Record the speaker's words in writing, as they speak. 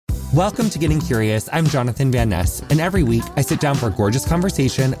Welcome to Getting Curious. I'm Jonathan Van Ness, and every week I sit down for a gorgeous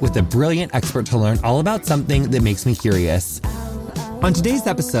conversation with a brilliant expert to learn all about something that makes me curious. On today's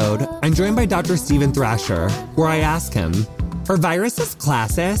episode, I'm joined by Dr. Steven Thrasher, where I ask him, are viruses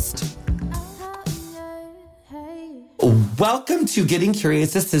classist? Welcome to Getting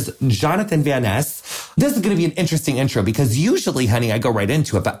Curious. This is Jonathan Van Ness. This is going to be an interesting intro because usually, honey, I go right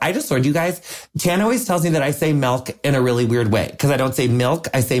into it. But I just learned, you guys, Tan always tells me that I say milk in a really weird way because I don't say milk,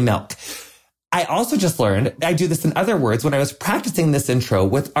 I say milk. I also just learned, I do this in other words, when I was practicing this intro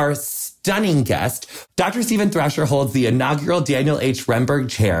with our stunning guest. Dr. Steven Thrasher holds the inaugural Daniel H. Remberg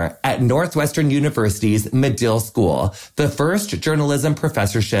Chair at Northwestern University's Medill School, the first journalism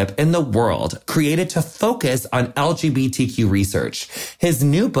professorship in the world created to focus on LGBTQ research. His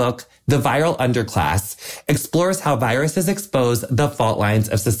new book, The Viral Underclass, explores how viruses expose the fault lines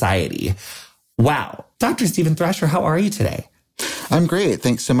of society. Wow. Dr. Steven Thrasher, how are you today? I'm great.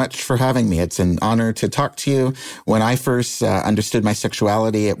 Thanks so much for having me. It's an honor to talk to you. When I first understood my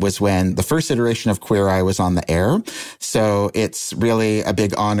sexuality, it was when the first iteration of Queer Eye was on the air. So it's really a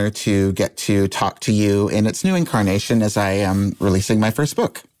big honor to get to talk to you in its new incarnation as I am releasing my first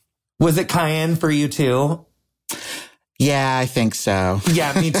book. Was it Cayenne for you too? Yeah, I think so.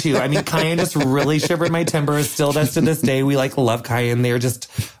 Yeah, me too. I mean, Cayenne just really shivered my timbers. Still does to this day. We love Cayenne. They're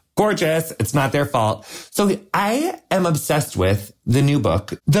just gorgeous. It's not their fault. So I am obsessed with the new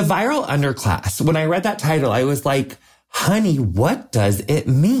book, The Viral Underclass. When I read that title, I was like, honey, what does it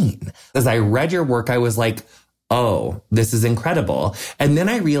mean? As I read your work, I was like, oh, this is incredible. And then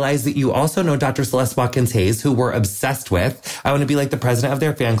I realized that you also know Dr. Celeste Watkins Hayes, who we're obsessed with. I want to be like the president of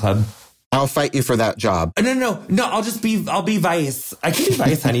their fan club. I'll fight you for that job. No, I'll be vice. I can be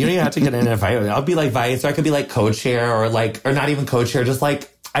vice, honey. You don't even have to get in a fight with me. I'll be like vice, or I could be like co-chair or not even co-chair, just like,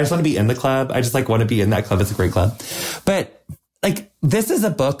 I just want to be in the club. I just want to be in that club. It's a great club. But this is a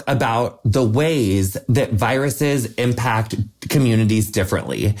book about the ways that viruses impact communities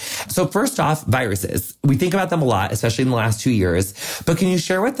differently. So first off, viruses. We think about them a lot, especially in the last 2 years. But can you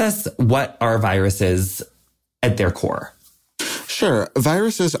share with us what are viruses at their core? Sure.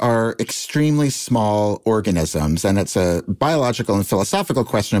 Viruses are extremely small organisms, and it's a biological and philosophical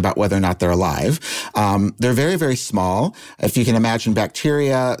question about whether or not they're alive. They're very, very small. If you can imagine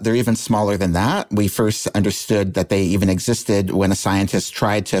bacteria, they're even smaller than that. We first understood that they even existed when a scientist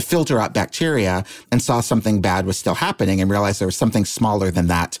tried to filter out bacteria and saw something bad was still happening and realized there was something smaller than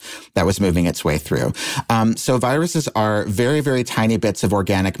that was moving its way through. So viruses are very, very tiny bits of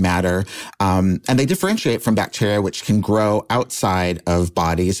organic matter, and they differentiate from bacteria, which can grow outside of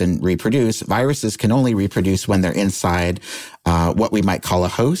bodies and reproduce. Viruses can only reproduce when they're inside what we might call a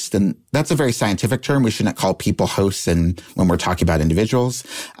host. And that's a very scientific term. We shouldn't call people hosts when we're talking about individuals.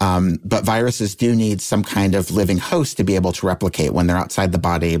 But viruses do need some kind of living host to be able to replicate. When they're outside the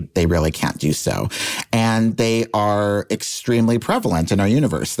body, they really can't do so. And they are extremely prevalent in our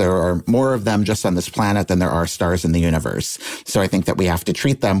universe. There are more of them just on this planet than there are stars in the universe. So I think that we have to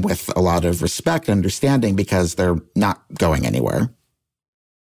treat them with a lot of respect and understanding because they're not going anywhere.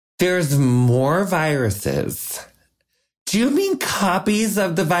 There's more viruses. Do you mean copies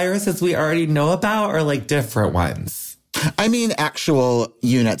of the viruses we already know about or different ones? I mean actual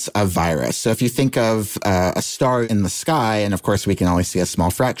units of virus. So if you think of a star in the sky, and of course we can only see a small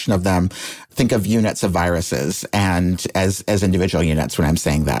fraction of them, think of units of viruses and as individual units when I'm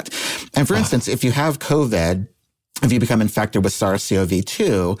saying that. And for instance, if you have COVID, if you become infected with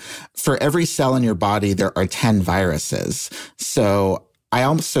SARS-CoV-2, for every cell in your body, there are 10 viruses. So I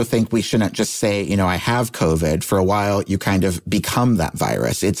also think we shouldn't just say, I have COVID. For a while, you kind of become that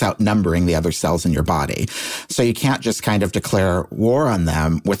virus. It's outnumbering the other cells in your body. So you can't just kind of declare war on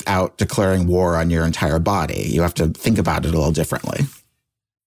them without declaring war on your entire body. You have to think about it a little differently.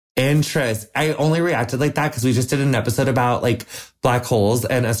 Interest. I only reacted like that because we just did an episode about black holes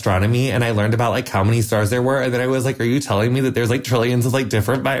and astronomy, and I learned about how many stars there were, and then I was like, "Are you telling me that there's trillions of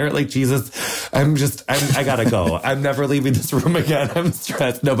different viruses?" Jesus, I gotta go. I'm never leaving this room again. I'm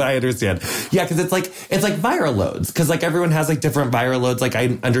stressed. No, but I understand. Yeah, because it's like viral loads. Because everyone has different viral loads.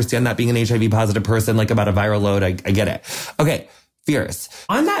 I understand that being an HIV positive person, about a viral load, I get it. Okay, fierce.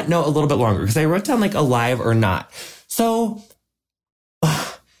 On that note, a little bit longer because I wrote down alive or not.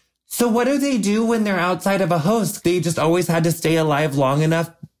 So what do they do when they're outside of a host? They just always had to stay alive long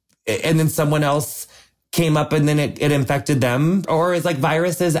enough and then someone else came up and then it infected them? Or is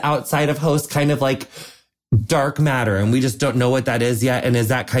viruses outside of hosts kind of dark matter and we just don't know what that is yet? And is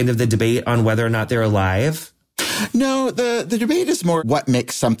that kind of the debate on whether or not they're alive? No, the debate is more what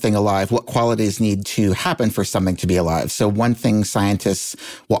makes something alive, what qualities need to happen for something to be alive. So one thing scientists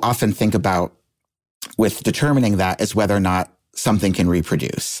will often think about with determining that is whether or not something can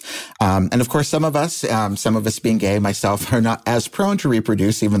reproduce. And of course, some of us being gay, myself, are not as prone to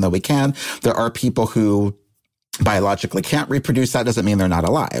reproduce, even though we can. There are people who biologically can't reproduce. That doesn't mean they're not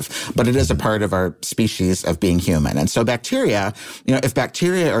alive, but it is a part of our species of being human. And so bacteria, if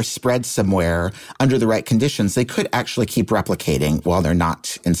bacteria are spread somewhere under the right conditions, they could actually keep replicating while they're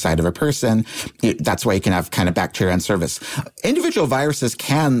not inside of a person. That's why you can have kind of bacteria in service. Individual viruses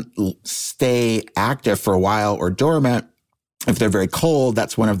can stay active for a while or dormant. If they're very cold,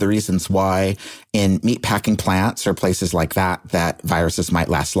 that's one of the reasons why in meatpacking plants or places like that viruses might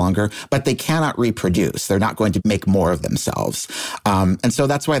last longer, but they cannot reproduce. They're not going to make more of themselves. And so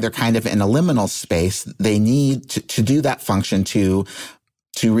that's why they're kind of in a liminal space. They need to do that function to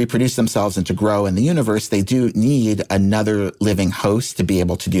reproduce themselves and to grow in the universe. They do need another living host to be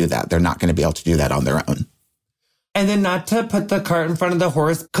able to do that. They're not going to be able to do that on their own. And then, not to put the cart in front of the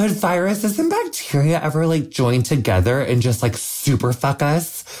horse, could viruses and bacteria ever join together and just super fuck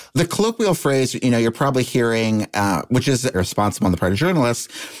us? The colloquial phrase, you're probably hearing, which is responsible on the part of journalists,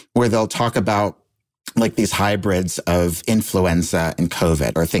 where they'll talk about these hybrids of influenza and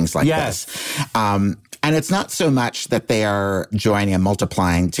COVID or things like this. And it's not so much that they are joining and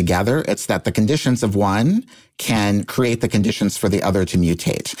multiplying together. It's that the conditions of one can create the conditions for the other to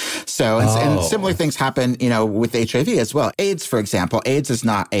mutate. So, and similar things happen, with HIV as well. AIDS, for example, AIDS is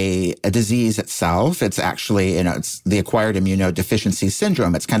not a disease itself. It's actually, it's the acquired immunodeficiency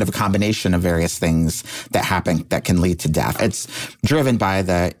syndrome. It's kind of a combination of various things that happen that can lead to death. It's driven by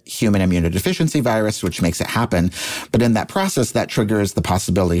the human immunodeficiency virus, which makes it happen. But in that process, that triggers the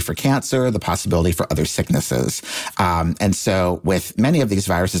possibility for cancer, the possibility for other sicknesses. And so with many of these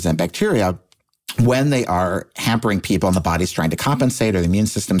viruses and bacteria, when they are hampering people and the body's trying to compensate or the immune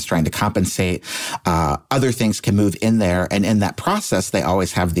system's trying to compensate, other things can move in there. And in that process, they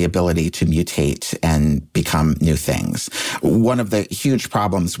always have the ability to mutate and become new things. One of the huge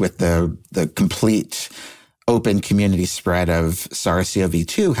problems with the complete open community spread of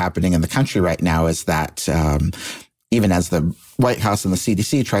SARS-CoV-2 happening in the country right now is that even as the White House and the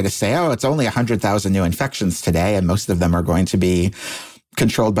CDC try to say, it's only 100,000 new infections today, and most of them are going to be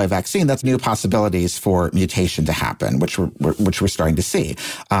controlled by vaccine, that's new possibilities for mutation to happen, which we're starting to see.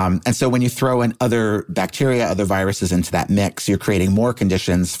 And so when you throw in other bacteria, other viruses into that mix, you're creating more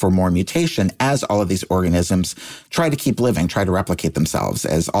conditions for more mutation as all of these organisms try to keep living, try to replicate themselves,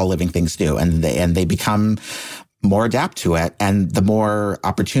 as all living things do. And they become more adapt to it. And the more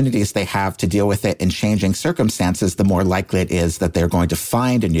opportunities they have to deal with it in changing circumstances, the more likely it is that they're going to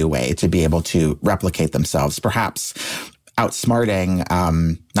find a new way to be able to replicate themselves, perhaps outsmarting,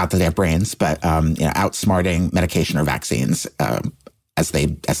 not that they have brains, but, outsmarting medication or vaccines, as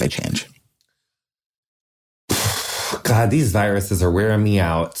they change. God, these viruses are wearing me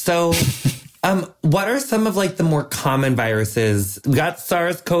out. So, what are some of the more common viruses? We got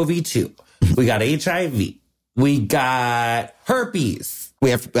SARS-CoV-2. We got HIV. We got herpes. We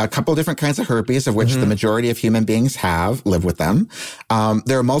have a couple different kinds of herpes, of which the majority of human beings live with them.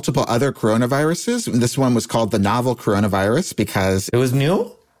 There are multiple other coronaviruses. This one was called the novel coronavirus because it was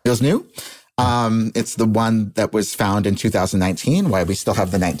new. It's the one that was found in 2019, why we still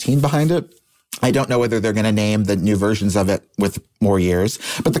have the 19 behind it. I don't know whether they're going to name the new versions of it with more years,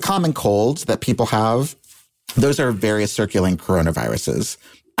 but the common colds that people have, those are various circulating coronaviruses.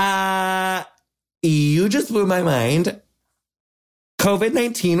 You just blew my mind.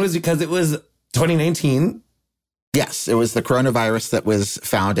 COVID-19 was because it was 2019. Yes, it was the coronavirus that was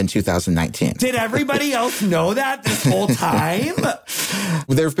found in 2019. Did everybody else know that this whole time?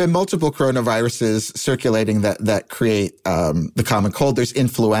 There have been multiple coronaviruses circulating that create the common cold. There's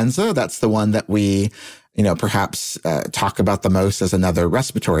influenza. That's the one that we, perhaps talk about the most as another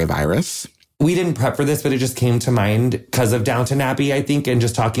respiratory virus. We didn't prep for this, but it just came to mind because of Downton Abbey, I think, and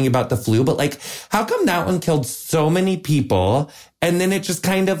just talking about the flu. But how come that one killed so many people and then it just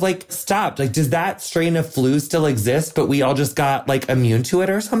kind of stopped? Does that strain of flu still exist, but we all just got immune to it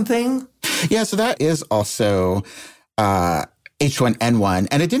or something? Yeah, so that is also H1N1,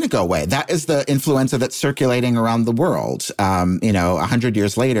 and it didn't go away. That is the influenza that's circulating around the world. 100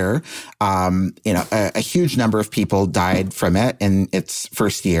 years later, a huge number of people died from it in its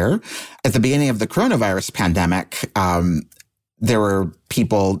first year. At the beginning of the coronavirus pandemic, there were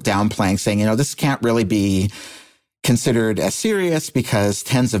people downplaying, saying, this can't really be considered as serious because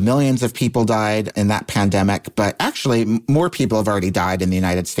tens of millions of people died in that pandemic. But actually, more people have already died in the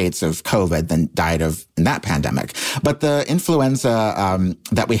United States of COVID than died in that pandemic. But the influenza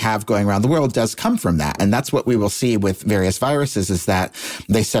that we have going around the world does come from that. And that's what we will see with various viruses, is that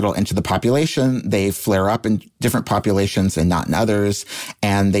they settle into the population, they flare up in different populations and not in others,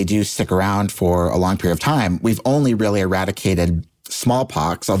 and they do stick around for a long period of time. We've only really eradicated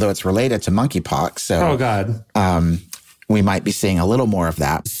smallpox, although it's related to monkeypox. So, oh God, we might be seeing a little more of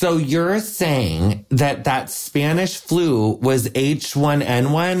that. So you're saying that Spanish flu was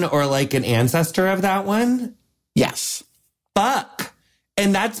H1N1 or like an ancestor of that one? Yes. Fuck.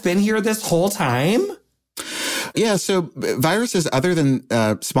 And that's been here this whole time? Yeah, so viruses other than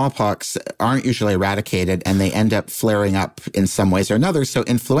smallpox aren't usually eradicated, and they end up flaring up in some ways or another. So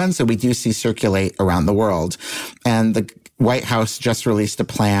influenza, we do see circulate around the world. And the White House just released a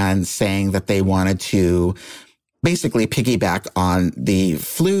plan saying that they wanted to basically piggyback on the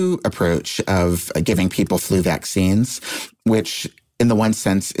flu approach of giving people flu vaccines, which in the one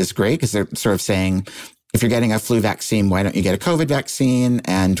sense is great because they're sort of saying, if you're getting a flu vaccine, why don't you get a COVID vaccine?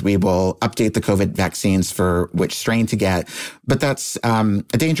 And we will update the COVID vaccines for which strain to get. But that's a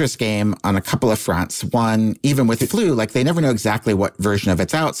dangerous game on a couple of fronts. One, even with flu, like they never know exactly what version of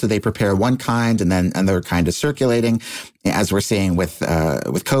it's out. So they prepare one kind and then another kind is circulating. As we're seeing with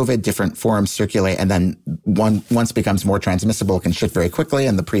COVID, different forms circulate, and then once becomes more transmissible, can shift very quickly,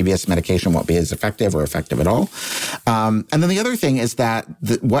 and the previous medication won't be as effective or effective at all. And then the other thing is that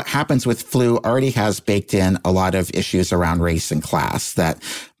what happens with flu already has baked in a lot of issues around race and class, that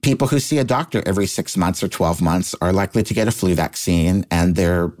people who see a doctor every 6 months or 12 months are likely to get a flu vaccine, and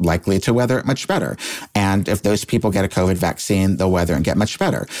they're likely to weather it much better. And if those people get a COVID vaccine, they'll weather and get much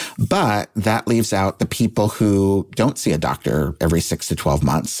better. But that leaves out the people who don't see a doctor every 6 to 12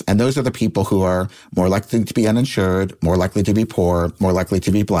 months. And those are the people who are more likely to be uninsured, more likely to be poor, more likely to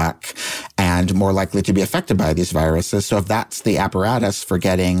be Black, and more likely to be affected by these viruses. So if that's the apparatus for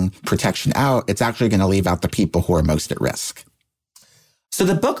getting protection out, it's actually going to leave out the people who are most at risk. So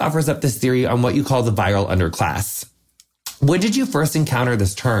the book offers up this theory on what you call the viral underclass. When did you first encounter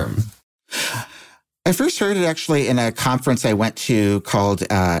this term? I first heard it actually in a conference I went to called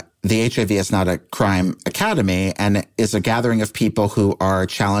The HIV is Not a Crime Academy, and it is a gathering of people who are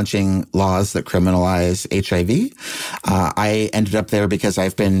challenging laws that criminalize HIV. I ended up there because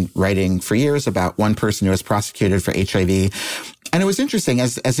I've been writing for years about one person who was prosecuted for HIV. And it was interesting,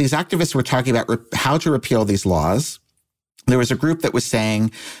 as these activists were talking about how to repeal these laws, there was a group that was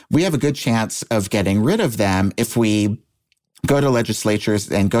saying, we have a good chance of getting rid of them if we go to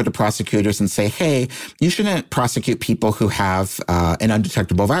legislatures and go to prosecutors and say, hey, you shouldn't prosecute people who have an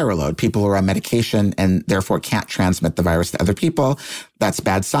undetectable viral load, people who are on medication and therefore can't transmit the virus to other people. That's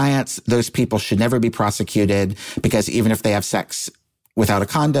bad science. Those people should never be prosecuted because even if they have sex without a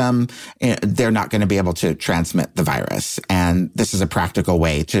condom, they're not going to be able to transmit the virus. And this is a practical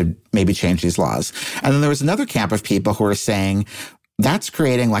way to maybe change these laws. And then there was another camp of people who are saying, that's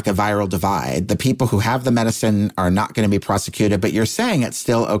creating like a viral divide. The people who have the medicine are not going to be prosecuted, but you're saying it's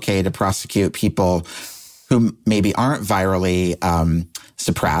still okay to prosecute people who maybe aren't virally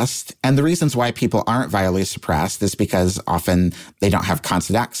suppressed. And the reasons why people aren't virally suppressed is because often they don't have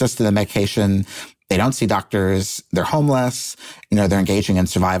constant access to the medication. They don't see doctors. They're homeless. They're engaging in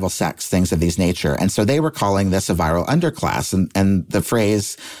survival sex, things of these nature. And so they were calling this a viral underclass. And the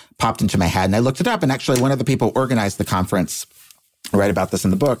phrase popped into my head. And I looked it up. And actually, one of the people who organized the conference, I write about this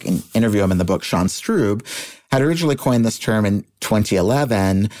in the book and interview him in the book, Sean Strub, had originally coined this term in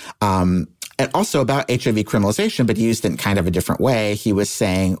 2011. And also about HIV criminalization, but he used it in kind of a different way. He was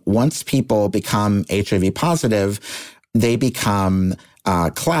saying once people become HIV positive, they become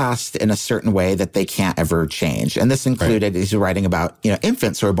classed in a certain way that they can't ever change. And this included, he's writing about,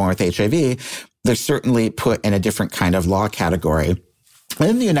 infants who are born with HIV. They're certainly put in a different kind of law category.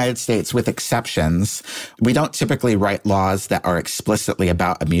 In the United States, with exceptions, we don't typically write laws that are explicitly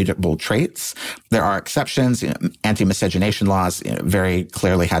about immutable traits. There are exceptions. Anti-miscegenation laws very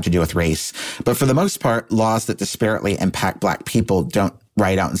clearly had to do with race. But for the most part, laws that disparately impact Black people don't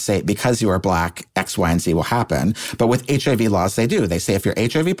write out and say, because you are Black, X, Y, and Z will happen. But with HIV laws, they do. They say if you're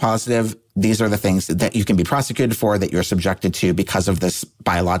HIV positive, these are the things that you can be prosecuted for, that you're subjected to because of this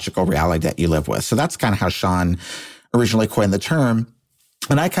biological reality that you live with. So that's kind of how Sean originally coined the term.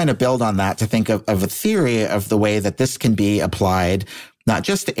 And I kind of build on that to think of a theory of the way that this can be applied, not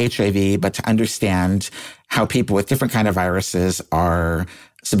just to HIV, but to understand how people with different kind of viruses are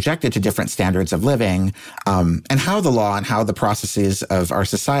subjected to different standards of living, and how the law and how the processes of our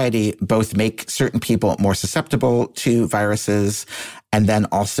society both make certain people more susceptible to viruses and then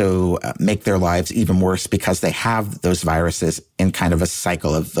also make their lives even worse because they have those viruses in kind of a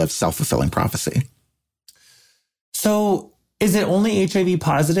cycle of self-fulfilling prophecy. So is it only HIV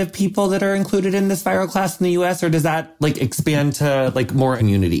positive people that are included in this viral class in the US, or does that expand to more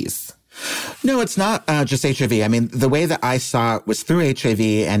immunities? No, it's not just HIV. I mean, the way that I saw it was through HIV,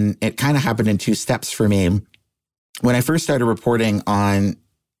 and it kind of happened in two steps for me. When I first started reporting on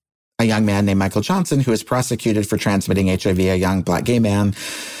a young man named Michael Johnson, who was prosecuted for transmitting HIV, a young Black gay man,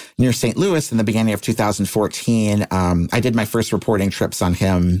 near St. Louis in the beginning of 2014. I did my first reporting trips on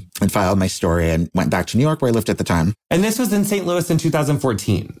him and filed my story and went back to New York, where I lived at the time. And this was in St. Louis in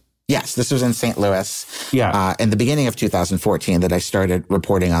 2014? Yes, this was in St. Louis. Yeah. In the beginning of 2014 that I started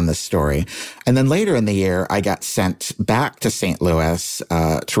reporting on this story. And then later in the year, I got sent back to St. Louis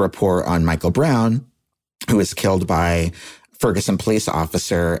to report on Michael Brown, who was killed by Ferguson police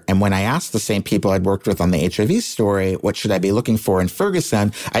officer. And when I asked the same people I'd worked with on the HIV story, what should I be looking for in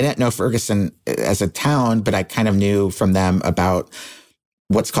Ferguson? I didn't know Ferguson as a town, but I kind of knew from them about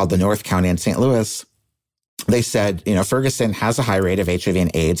what's called the North County in St. Louis. They said, Ferguson has a high rate of HIV and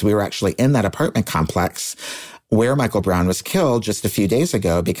AIDS. We were actually in that apartment complex where Michael Brown was killed just a few days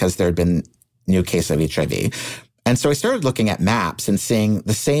ago because there had been a new case of HIV. And so I started looking at maps and seeing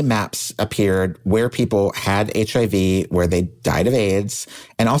the same maps appeared where people had HIV, where they died of AIDS,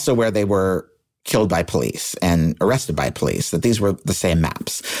 and also where they were killed by police and arrested by police, that these were the same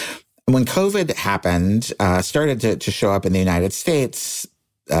maps. When COVID happened, started to show up in the United States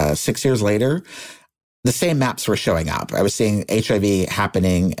 6 years later, the same maps were showing up. I was seeing HIV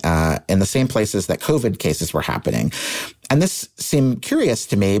happening in the same places that COVID cases were happening. And this seemed curious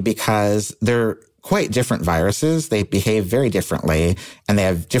to me because they're quite different viruses. They behave very differently and they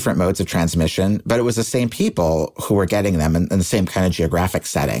have different modes of transmission, but it was the same people who were getting them in the same kind of geographic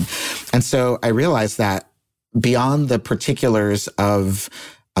setting. And so I realized that beyond the particulars of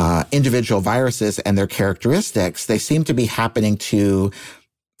individual viruses and their characteristics, they seem to be happening to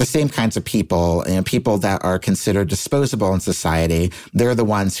the same kinds of people, people that are considered disposable in society. They're the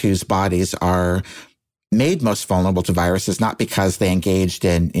ones whose bodies are made most vulnerable to viruses, not because they engaged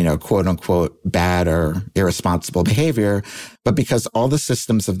in, quote unquote, bad or irresponsible behavior, but because all the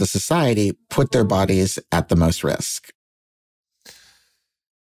systems of the society put their bodies at the most risk.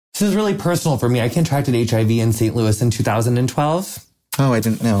 This is really personal for me. I contracted HIV in St. Louis in 2012. Oh, I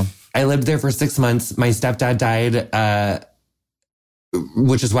didn't know. I lived there for 6 months. My stepdad died,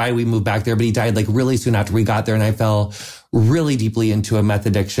 which is why we moved back there, but he died really soon after we got there. And I fell really deeply into a meth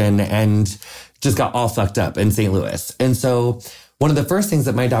addiction and just got all fucked up in St. Louis. And so one of the first things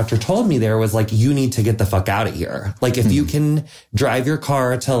that my doctor told me there was you need to get the fuck out of here. If you can drive your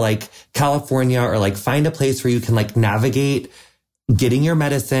car to California or find a place where you can navigate getting your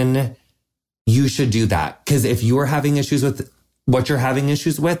medicine, you should do that. Cause if you're having issues with what you're having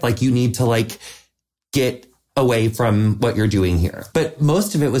issues with, you need to get away from what you're doing here. But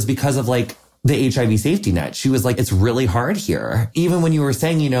most of it was because of the HIV safety net. She was it's really hard here. Even when you were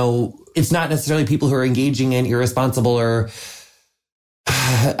saying, it's not necessarily people who are engaging in irresponsible or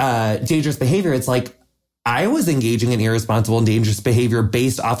dangerous behavior. It's I was engaging in irresponsible and dangerous behavior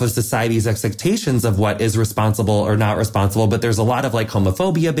based off of society's expectations of what is responsible or not responsible. But there's a lot of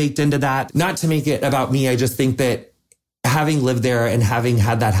homophobia baked into that. Not to make it about me. I just think that having lived there and having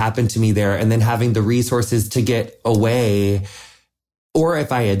had that happen to me there and then having the resources to get away, or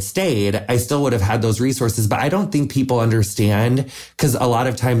if I had stayed, I still would have had those resources. But I don't think people understand, because a lot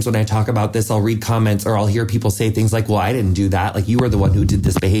of times when I talk about this, I'll read comments or I'll hear people say things well, I didn't do that. You were the one who did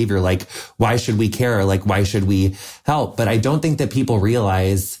this behavior. Why should we care? Why should we help? But I don't think that people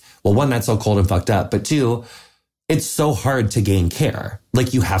realize, well, one, that's so cold and fucked up. But two, it's so hard to gain care.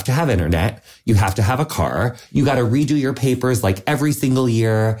 You have to have internet. You have to have a car. You got to redo your papers every single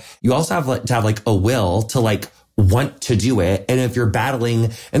year. You also have to have a will to want to do it. And if you're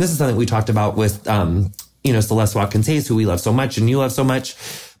battling, and this is something we talked about with, Celeste Watkins Hayes, who we love so much and you love so much.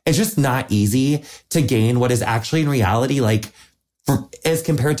 It's just not easy to gain what is actually in reality, as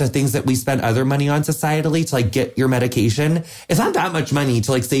compared to things that we spend other money on societally to get your medication. It's not that much money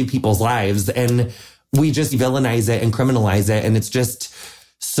to save people's lives. And we just villainize it and criminalize it. And it's just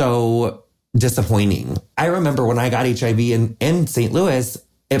so disappointing. I remember when I got HIV in St. Louis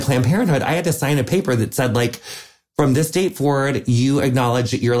at Planned Parenthood, I had to sign a paper that said from this date forward, you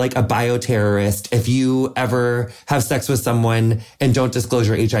acknowledge that you're a bioterrorist if you ever have sex with someone and don't disclose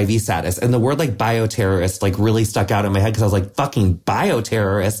your HIV status. And the word bioterrorist really stuck out in my head because I was fucking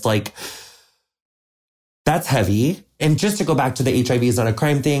bioterrorist. That's heavy. And just to go back to the HIV is not a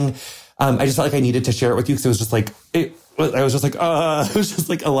crime thing, I just felt I needed to share it with you because it was just it was just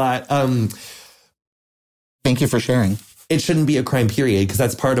a lot. Thank you for sharing. it shouldn't be a crime, period, because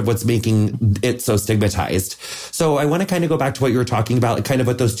that's part of what's making it so stigmatized. So I want to kind of go back to what you were talking about, like kind of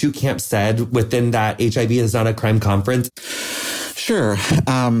what those two camps said within that HIV is not a crime conference. Sure.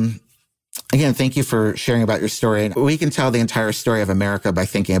 Again, thank you for sharing about your story. We can tell the entire story of America by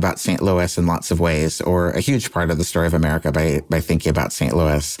thinking about St. Louis in lots of ways, or a huge part of the story of America by thinking about St.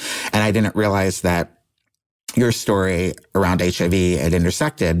 Louis. And I didn't realize that your story around HIV had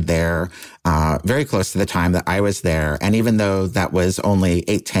intersected there very close to the time that I was there. And even though that was only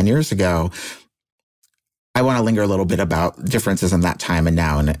 8-10 years ago, I want to linger a little bit about differences in that time and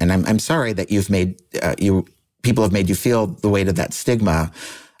now. And I'm sorry that you've made people have made you feel the weight of that stigma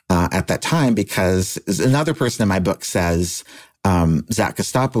at that time, because another person in my book says, Zach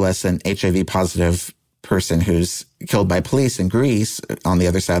Kostopoulos, an HIV positive person who's killed by police in Greece on the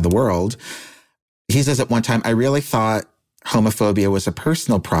other side of the world, he says at one time, I really thought homophobia was a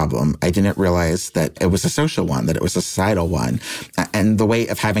personal problem. I didn't realize that it was a social one, that it was a societal one. And the weight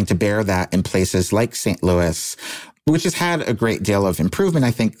of having to bear that in places like St. Louis, which has had a great deal of improvement,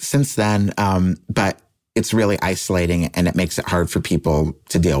 I think, since then, but it's really isolating and it makes it hard for people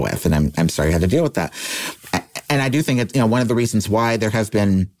to deal with. And I'm sorry you had to deal with that. And I do think it's, one of the reasons why there have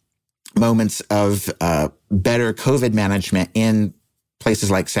been moments of better COVID management in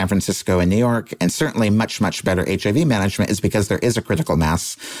places like San Francisco and New York, and certainly much, much better HIV management, is because there is a critical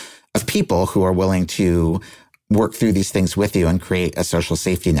mass of people who are willing to work through these things with you and create a social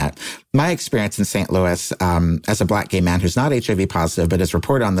safety net. My experience in St. Louis, as a Black gay man who's not HIV positive, but has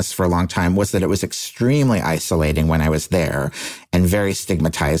reported on this for a long time, was that it was extremely isolating when I was there and very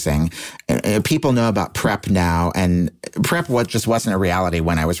stigmatizing. People know about PrEP now, and PrEP just wasn't a reality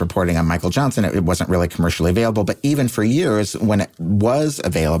when I was reporting on Michael Johnson. It wasn't really commercially available, but even for years when it was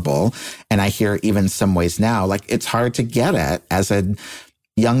available, and I hear even some ways now, like it's hard to get it as a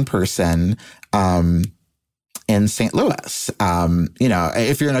young person, in St. Louis.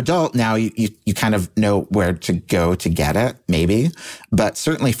 If you're an adult now, you kind of know where to go to get it, maybe. But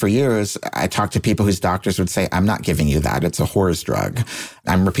certainly for years, I talked to people whose doctors would say, I'm not giving you that. It's a whore's drug.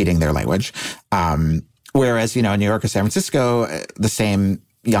 I'm repeating their language. Whereas, in New York or San Francisco, the same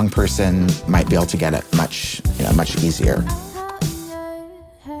young person might be able to get it much easier.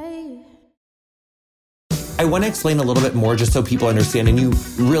 I want to explain a little bit more just so people understand, and you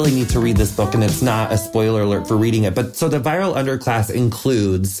really need to read this book, and it's not a spoiler alert for reading it. But so the viral underclass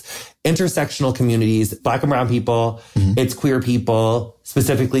includes intersectional communities, Black and brown people, it's queer people,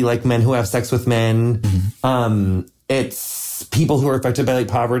 specifically like men who have sex with men. It's people who are affected by like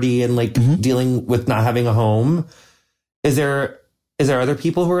poverty and like dealing with not having a home. Is there other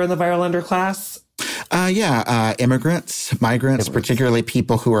people who are in the viral underclass? Immigrants, migrants, particularly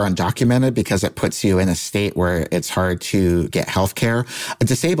people who are undocumented, because it puts you in a state where it's hard to get health care.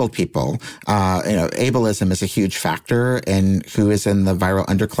 Disabled people, ableism is a huge factor in who is in the viral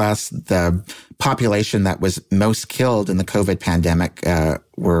underclass. The population that was most killed in the COVID pandemic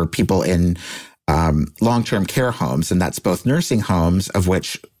were people in long-term care homes, and that's both nursing homes, of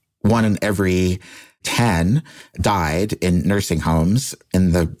which 1 in every 10 died in nursing homes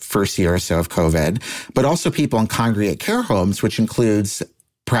in the first year or so of COVID, but also people in congregate care homes, which includes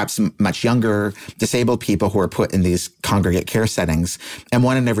perhaps much younger disabled people who are put in these congregate care settings, and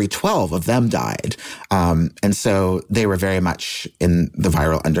 1 in every 12 of them died. And so they were very much in the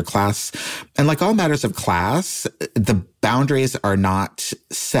viral underclass. And like all matters of class, the boundaries are not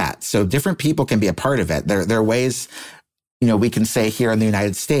set. So different people can be a part of it. There are ways, we can say here in the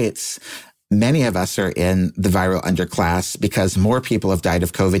United States, many of us are in the viral underclass because more people have died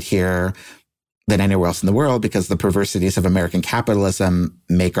of COVID here than anywhere else in the world, because the perversities of American capitalism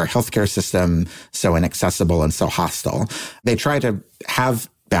make our healthcare system so inaccessible and so hostile. They try to have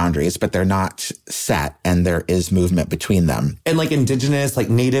boundaries, but they're not set, and there is movement between them. And like indigenous, like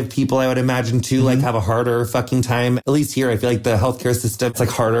native people, I would imagine too, like have a harder fucking time. At least here, I feel like the healthcare system, it's like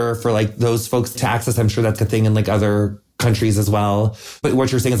harder for like those folks to access. I'm sure that's a thing in like other countries as well. But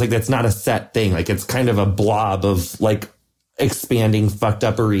what you're saying is like, that's not a set thing. Like it's kind of a blob of like expanding fucked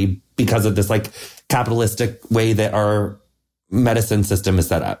uppery because of this like capitalistic way that our medicine system is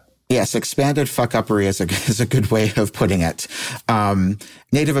set up. Yes, expanded fuck-uppery is a good way of putting it.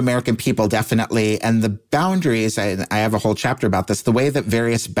 Native American people, definitely. And the boundaries, I have a whole chapter about this, the way that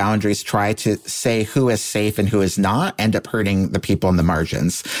various boundaries try to say who is safe and who is not end up hurting the people in the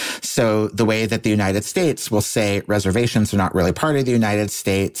margins. So the way that the United States will say reservations are not really part of the United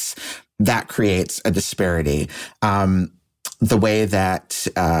States, that creates a disparity. The way that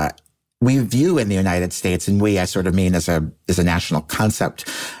we view in the United States, and I sort of mean as a national concept,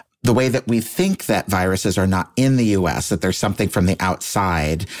 the way that we think that viruses are not in the U.S., that there's something from the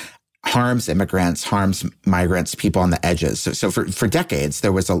outside, harms immigrants, harms migrants, people on the edges. So for decades,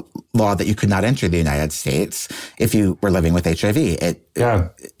 there was a law that you could not enter the United States if you were living with HIV.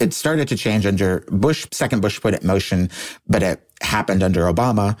 It started to change under Bush. Second Bush put it in motion, but it happened under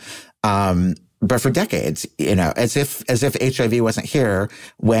Obama. But for decades, as if HIV wasn't here,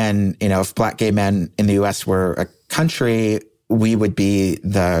 when, if Black gay men in the U.S. were a country, we would be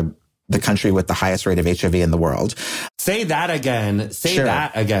the country with the highest rate of HIV in the world. Say that again. Sure.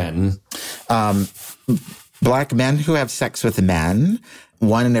 That again. Black men who have sex with men,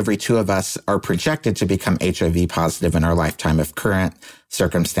 1 in every 2 of us are projected to become HIV positive in our lifetime if current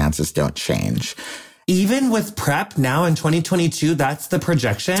circumstances don't change. Even with PrEP now in 2022, that's the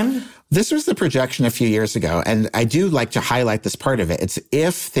projection? This was the projection a few years ago, and I do like to highlight this part of it. It's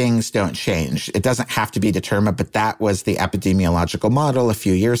if things don't change. It doesn't have to be determined, but that was the epidemiological model a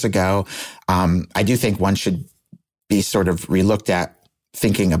few years ago. I do think one should be sort of relooked at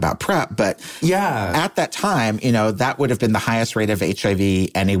thinking about PrEP, but at that time, that would have been the highest rate of HIV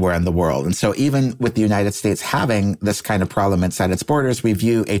anywhere in the world. And so even with the United States having this kind of problem inside its borders, we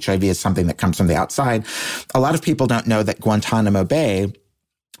view HIV as something that comes from the outside. A lot of people don't know that Guantanamo Bay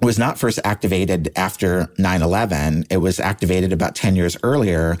was not first activated after 9/11. It was activated about 10 years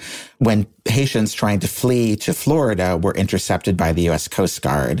earlier when Haitians trying to flee to Florida were intercepted by the U.S. Coast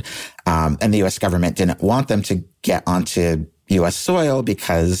Guard. And the U.S. government didn't want them to get onto U.S. soil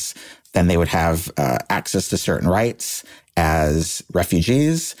because then they would have access to certain rights as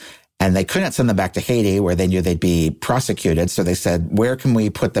refugees. And they couldn't send them back to Haiti where they knew they'd be prosecuted. So they said, where can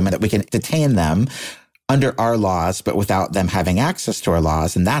we put them that we can detain them under our laws, but without them having access to our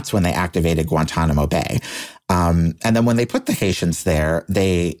laws? And that's when they activated Guantanamo Bay. And then when they put the Haitians there,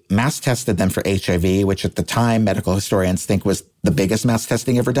 they mass tested them for HIV, which at the time medical historians think was the biggest mass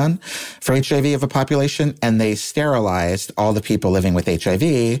testing ever done for HIV of a population. And they sterilized all the people living with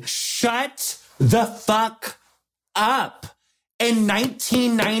HIV. Shut the fuck up. In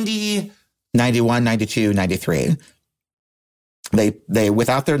 1990... 91, 92, 93. They,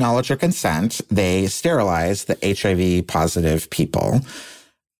 without their knowledge or consent, they sterilized the HIV positive people.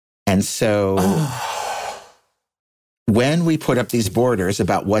 And so when we put up these borders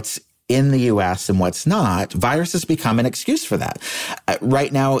about what's in the U.S. and what's not, viruses become an excuse for that.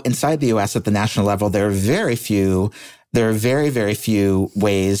 Right now, inside the U.S. at the national level, there are very, very few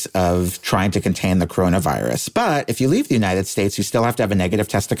ways of trying to contain the coronavirus. But if you leave the United States, you still have to have a negative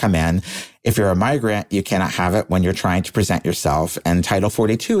test to come in. If you're a migrant, you cannot have it when you're trying to present yourself. And Title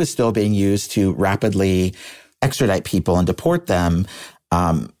 42 is still being used to rapidly extradite people and deport them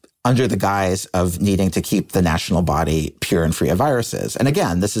under the guise of needing to keep the national body pure and free of viruses. And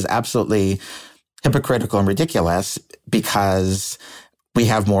again, this is absolutely hypocritical and ridiculous because we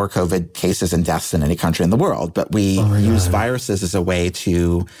have more COVID cases and deaths than any country in the world, but we use viruses as a way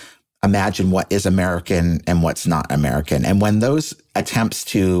to imagine what is American and what's not American. And when those attempts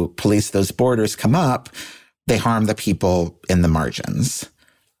to police those borders come up, they harm the people in the margins.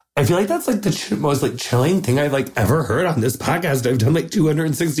 I feel like that's like the most like chilling thing I've like ever heard on this podcast. I've done like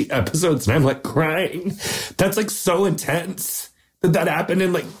 260 episodes and I'm like crying. That's like so intense that happened.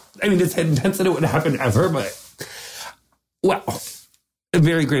 And like, I mean, it's intense that it would happen ever, but wow. I'm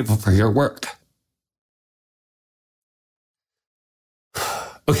very grateful for your work.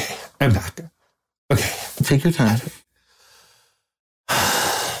 Okay, I'm back. Okay. Take your time.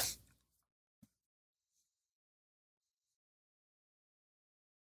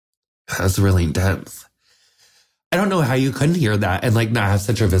 That's really intense. I don't know how you couldn't hear that and like not have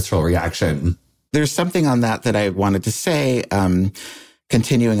such a visceral reaction. There's something on that I wanted to say,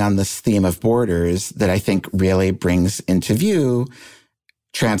 continuing on this theme of borders, that I think really brings into view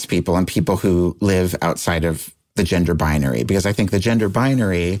trans people and people who live outside of the gender binary, because I think the gender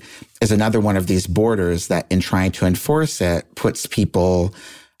binary is another one of these borders that in trying to enforce it puts people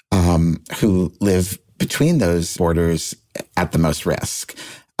who live between those borders at the most risk.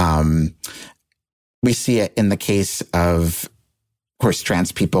 We see it in the case of course,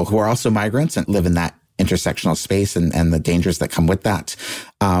 trans people who are also migrants and live in that intersectional space and the dangers that come with that.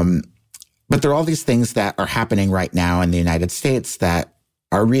 But there are all these things that are happening right now in the United States that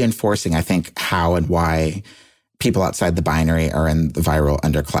are reinforcing, I think, how and why people outside the binary are in the viral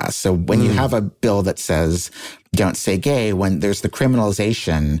underclass. So when you have a bill that says, don't say gay, when there's the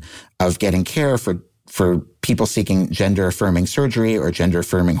criminalization of getting care for people seeking gender-affirming surgery or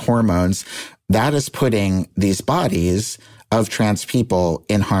gender-affirming hormones, that is putting these bodies of trans people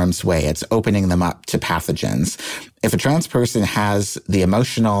in harm's way. It's opening them up to pathogens. If a trans person has the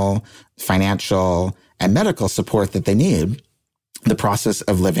emotional, financial, and medical support that they need, the process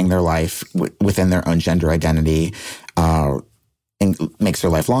of living their life within their own gender identity and makes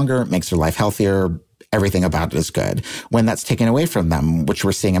their life longer, makes their life healthier. Everything about it is good. When that's taken away from them, which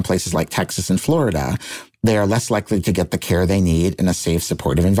we're seeing in places like Texas and Florida, they are less likely to get the care they need in a safe,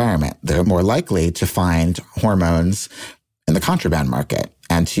 supportive environment. They're more likely to find hormones in the contraband market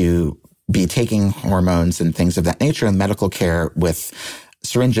and to be taking hormones and things of that nature in medical care with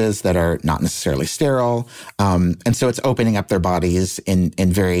syringes that are not necessarily sterile. And so it's opening up their bodies in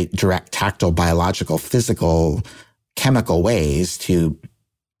very direct, tactile, biological, physical, chemical ways to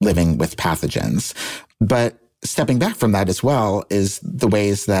living with pathogens. But stepping back from that as well is the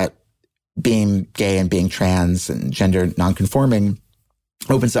ways that being gay and being trans and gender nonconforming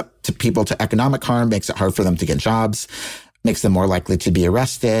opens up to people to economic harm, makes it hard for them to get jobs, makes them more likely to be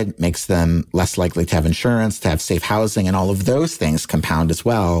arrested, makes them less likely to have insurance, to have safe housing, and all of those things compound as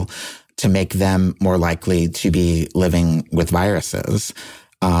well to make them more likely to be living with viruses.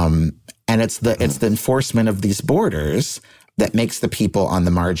 And it's the enforcement of these borders that makes the people on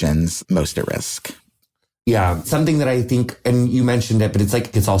the margins most at risk. Yeah. Something that I think, and you mentioned it, but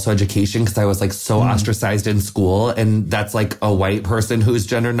it's also education, because I was so ostracized in school, and that's a white person who's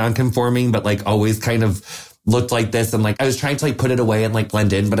gender nonconforming, but always kind of looked like this. And I was trying to put it away and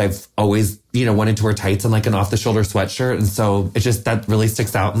blend in, but I've always, wanted to wear tights and an off the shoulder sweatshirt. And so it just, that really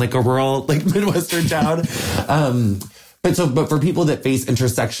sticks out in a rural, Midwestern town. But for people that face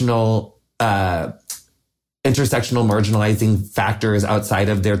intersectional marginalizing factors outside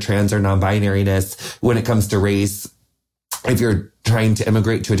of their trans or non-binariness when it comes to race, if you're trying to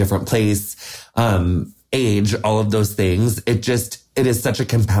immigrate to a different place, age, all of those things, it is such a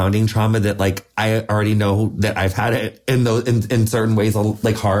compounding trauma that I already know that I've had it in certain ways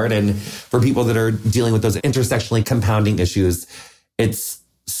hard. And for people that are dealing with those intersectionally compounding issues, it's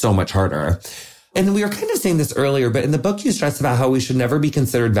so much harder. And we were kind of saying this earlier, but in the book, you stress about how we should never be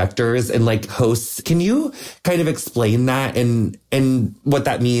considered vectors and hosts. Can you kind of explain that and what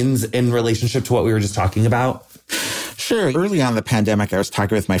that means in relationship to what we were just talking about? Sure. Early on in the pandemic, I was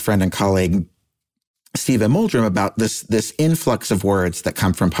talking with my friend and colleague, Stephen Muldrum, about this influx of words that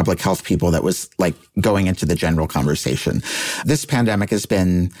come from public health people that was going into the general conversation. This pandemic has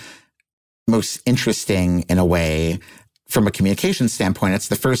been most interesting in a way. From a communication standpoint, it's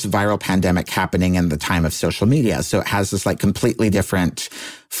the first viral pandemic happening in the time of social media. So it has this completely different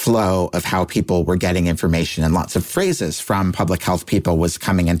flow of how people were getting information, and lots of phrases from public health people was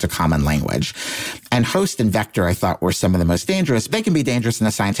coming into common language. And host and vector, I thought, were some of the most dangerous. They can be dangerous in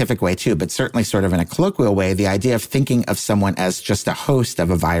a scientific way too, but certainly sort of in a colloquial way, the idea of thinking of someone as just a host of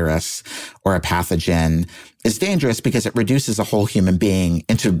a virus or a pathogen is dangerous because it reduces a whole human being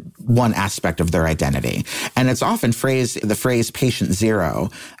into one aspect of their identity. And it's often the phrase patient zero,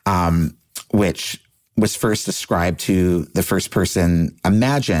 which was first ascribed to the first person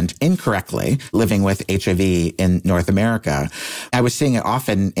imagined incorrectly living with HIV in North America. I was seeing it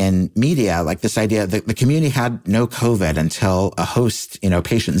often in media, this idea that the community had no COVID until a host,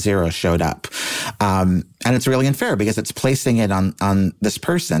 patient zero showed up. And it's really unfair because it's placing it on this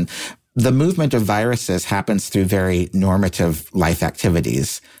person. The movement of viruses happens through very normative life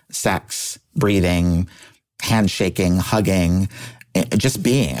activities: sex, breathing, handshaking, hugging, just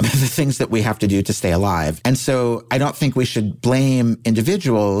being, the things that we have to do to stay alive. And so I don't think we should blame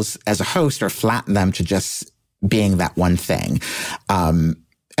individuals as a host or flatten them to just being that one thing. And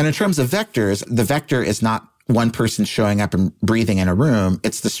in terms of vectors, the vector is not one person showing up and breathing in a room.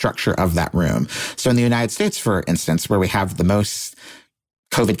 It's the structure of that room. So in the United States, for instance, where we have the most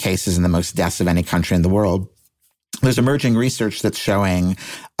COVID cases and the most deaths of any country in the world, there's emerging research that's showing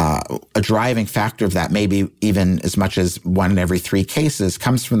a driving factor of that, maybe even as much as 1 in every 3 cases,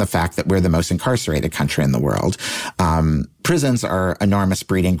 comes from the fact that we're the most incarcerated country in the world. Prisons are enormous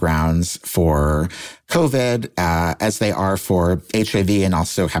breeding grounds for COVID, as they are for HIV and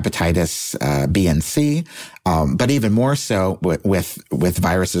also hepatitis B and C, but even more so with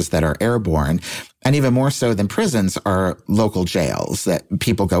viruses that are airborne. And even more so than prisons are local jails, that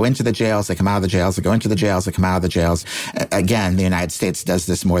people go into the jails, they come out of the jails, they go into the jails, they come out of the jails. Again, the United States does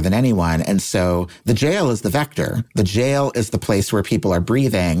this more than anyone. And so the jail is the vector. The jail is the place where people are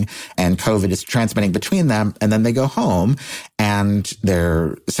breathing and COVID is transmitting between them. And then they go home and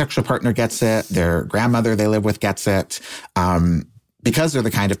their sexual partner gets it, their grandmother they live with gets it. Because they're the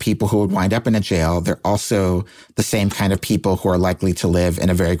kind of people who would wind up in a jail, they're also the same kind of people who are likely to live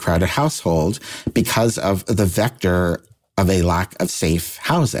in a very crowded household because of the vector of a lack of safe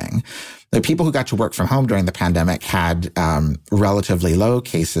housing. The people who got to work from home during the pandemic had relatively low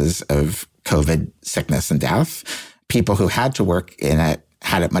cases of COVID sickness and death. People who had to work in it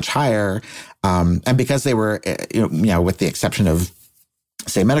had it much higher. And because they were, with the exception of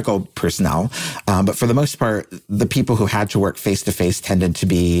say, medical personnel. But for the most part, the people who had to work face-to-face tended to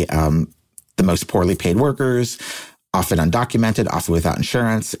be the most poorly paid workers, often undocumented, often without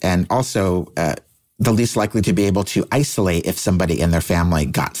insurance, and also the least likely to be able to isolate if somebody in their family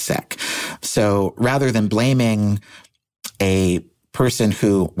got sick. So rather than blaming a person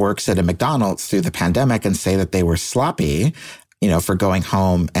who works at a McDonald's through the pandemic and say that they were sloppy, for going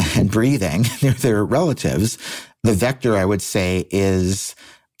home and breathing near their relatives, the vector, I would say, is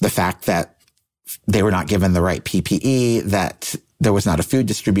the fact that they were not given the right PPE, that there was not a food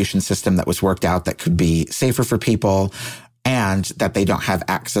distribution system that was worked out that could be safer for people, and that they don't have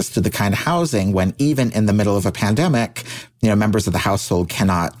access to the kind of housing when even in the middle of a pandemic, members of the household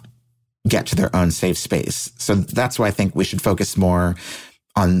cannot get to their own safe space. So that's why I think we should focus more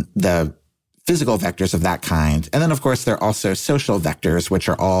on the physical vectors of that kind. And then, of course, there are also social vectors, which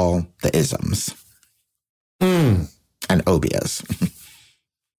are all the isms and obias.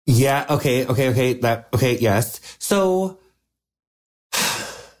 Yeah. Okay. Yes. So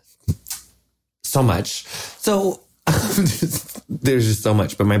much. So there's just so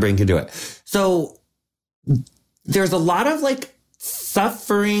much, but my brain can do it. So there's a lot of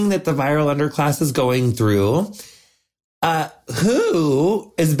suffering that the viral underclass is going through.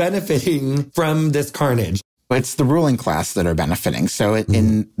 Who is benefiting from this carnage? It's the ruling class that are benefiting. So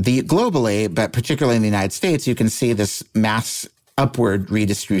globally, but particularly in the United States, you can see this mass upward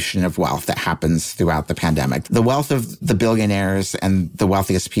redistribution of wealth that happens throughout the pandemic. The wealth of the billionaires and the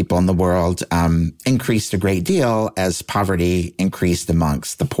wealthiest people in the world increased a great deal as poverty increased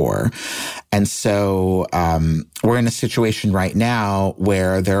amongst the poor. And so we're in a situation right now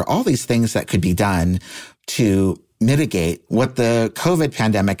where there are all these things that could be done to mitigate what the COVID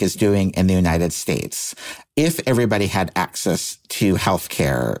pandemic is doing in the United States. If everybody had access to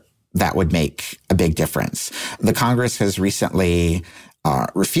healthcare, that would make a big difference. The Congress has recently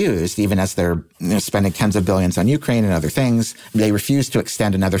refused, even as they're spending tens of billions on Ukraine and other things, they refused to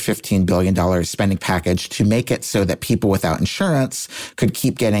extend another $15 billion spending package to make it so that people without insurance could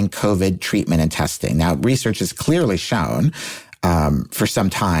keep getting COVID treatment and testing. Now, research has clearly shown for some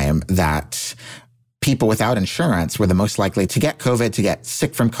time that people without insurance were the most likely to get COVID, to get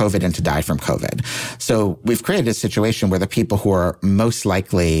sick from COVID, and to die from COVID. So we've created a situation where the people who are most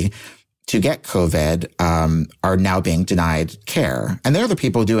likely to get COVID are now being denied care. And they're the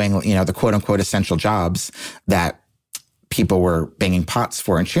people doing, the quote unquote essential jobs that people were banging pots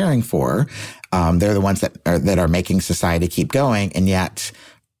for and cheering for. They're the ones that are making society keep going. And yet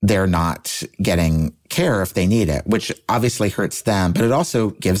they're not getting care if they need it, which obviously hurts them, but it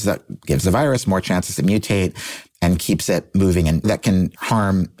also gives the virus more chances to mutate and keeps it moving, and that can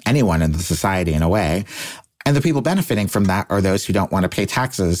harm anyone in the society in a way. And the people benefiting from that are those who don't want to pay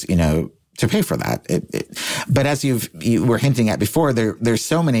taxes, to pay for that. But as you were hinting at before, there's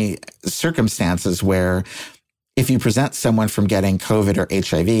so many circumstances where if you present someone from getting COVID or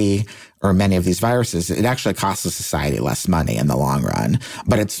HIV or many of these viruses, it actually costs the society less money in the long run,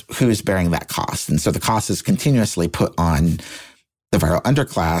 but it's who's bearing that cost. And so the cost is continuously put on the viral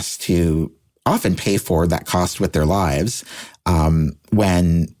underclass to often pay for that cost with their lives,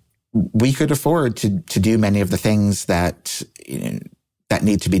 when we could afford to do many of the things that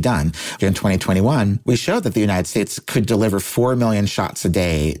need to be done. In 2021, we showed that the United States could deliver 4 million shots a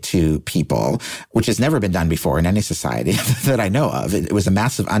day to people, which has never been done before in any society that I know of. It was a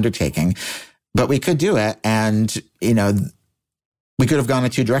massive undertaking, but we could do it. And, we could have gone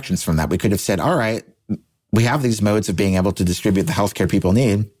in two directions from that. We could have said, all right, we have these modes of being able to distribute the healthcare people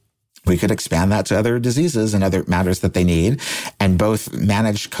need. We could expand that to other diseases and other matters that they need, and both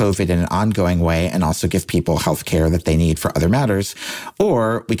manage COVID in an ongoing way and also give people health care that they need for other matters.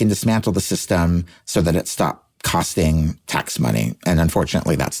 Or we can dismantle the system so that it stops costing tax money. And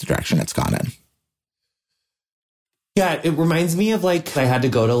unfortunately, that's the direction it's gone in. Yeah, it reminds me of I had to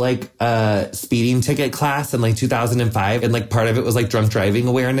go to a speeding ticket class in 2005. And part of it was drunk driving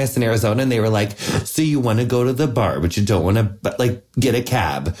awareness in Arizona. And they were so you want to go to the bar, but you don't want to get a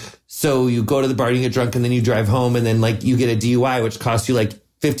cab. So you go to the bar and you get drunk and then you drive home and then you get a DUI, which costs you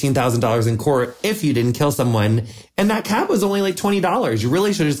 $15,000 in court if you didn't kill someone. And that cab was only $20. You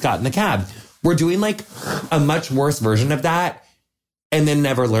really should have just gotten the cab. We're doing a much worse version of that. And then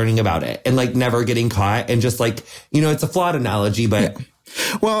never learning about it and never getting caught and just it's a flawed analogy, but. Yeah.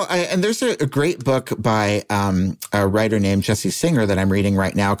 Well, and there's a great book by a writer named Jesse Singer that I'm reading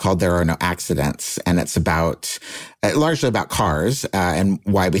right now called There Are No Accidents. And it's about largely about cars and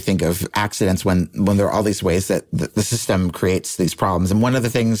why we think of accidents when there are all these ways that the system creates these problems. And one of the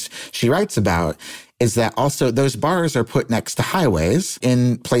things she writes about is that also those bars are put next to highways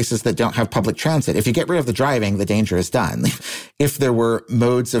in places that don't have public transit. If you get rid of the driving, the danger is done. If there were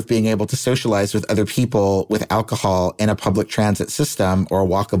modes of being able to socialize with other people with alcohol in a public transit system or a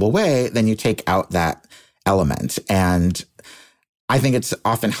walkable way, then you take out that element. And I think it's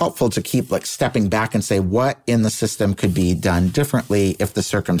often helpful to keep stepping back and say what in the system could be done differently if the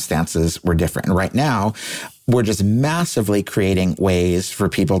circumstances were different. And right now, we're just massively creating ways for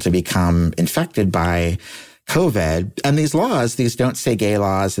people to become infected by COVID. And these laws, these Don't Say Gay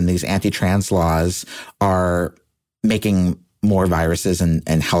laws and these anti-trans laws are making more viruses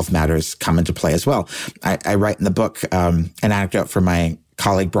and health matters come into play as well. I write in the book an anecdote from my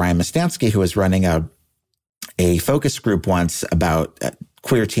colleague, Brian Mustansky, who was running a focus group once about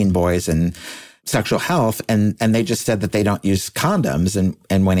queer teen boys and sexual health. And they just said that they don't use condoms.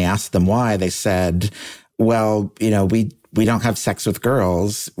 And when he asked them why, they said, well, we don't have sex with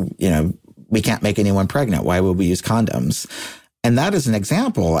girls. We can't make anyone pregnant. Why would we use condoms? And that is an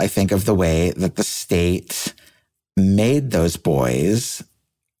example, I think, of the way that the state made those boys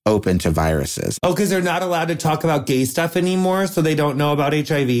open to viruses. Oh, because they're not allowed to talk about gay stuff anymore, so they don't know about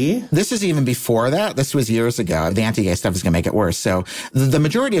HIV? This is even before that. This was years ago. The anti-gay stuff is going to make it worse. So the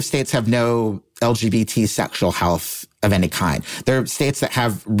majority of states have no LGBT sexual health of any kind. There are states that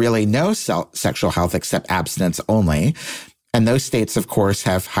have really no sexual health except abstinence only. And those states, of course,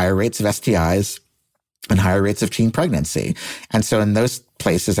 have higher rates of STIs and higher rates of teen pregnancy. And so in those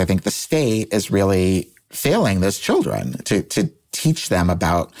places, I think the state is really failing those children to teach them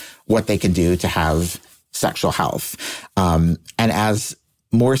about what they can do to have sexual health. And as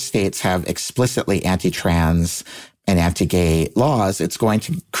more states have explicitly anti-trans and anti-gay laws, it's going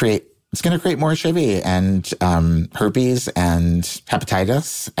to create more HIV and herpes and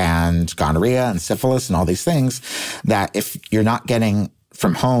hepatitis and gonorrhea and syphilis and all these things that if you're not getting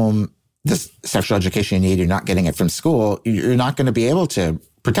from home the sexual education you need, you're not getting it from school, you're not going to be able to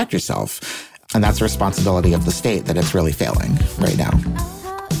protect yourself. And that's a responsibility of the state that it's really failing right now.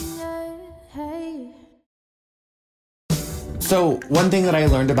 So one thing that I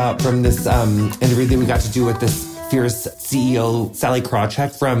learned about from this interview that we got to do with this Fierce CEO, Sally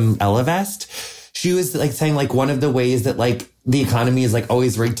Krawcheck from Ellevest, she was saying one of the ways that the economy is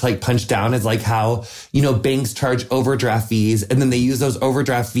always rigged to punch down is how, banks charge overdraft fees and then they use those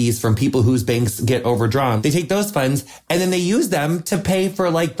overdraft fees from people whose banks get overdrawn. They take those funds and then they use them to pay for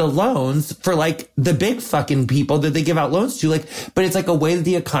the loans for the big fucking people that they give out loans to. But it's a way that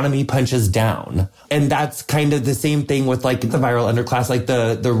the economy punches down. And that's kind of the same thing with the viral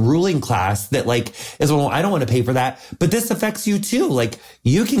underclass, the ruling class that is, well, I don't want to pay for that. But this affects you too.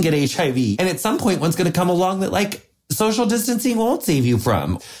 You can get HIV. And at some point, one's going to come along that social distancing won't save you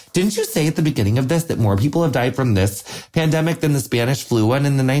from. Didn't you say at the beginning of this that more people have died from this pandemic than the Spanish flu one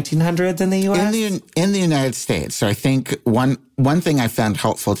in the 1900s in the U.S.? In the United States. So I think one thing I found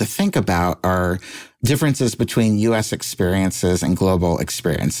helpful to think about are differences between U.S. experiences and global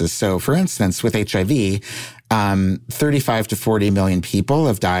experiences. So for instance, with HIV, 35 to 40 million people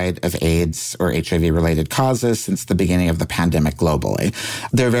have died of AIDS or HIV-related causes since the beginning of the pandemic globally.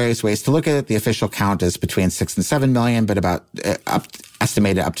 There are various ways to look at it. The official count is between 6 and 7 million, but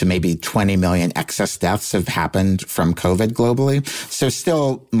estimated up to maybe 20 million excess deaths have happened from COVID globally. So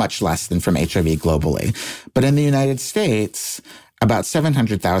still much less than from HIV globally. But in the United States, about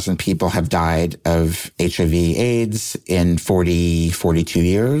 700,000 people have died of HIV/AIDS in 42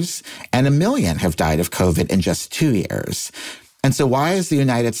 years, and 1 million have died of COVID in just 2 years. And so why is the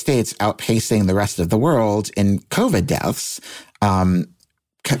United States outpacing the rest of the world in COVID deaths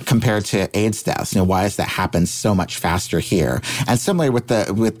compared to AIDS deaths? Why has that happened so much faster here? And similarly with the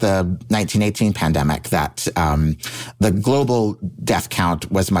 1918 pandemic, that the global death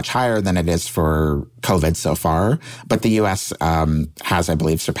count was much higher than it is for COVID so far, but the U.S. Has, I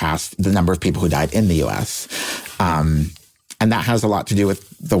believe, surpassed the number of people who died in the U.S. And that has a lot to do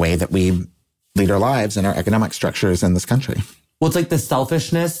with the way that we lead our lives and our economic structures in this country. Well, it's the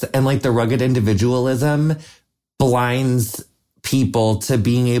selfishness and the rugged individualism blinds people to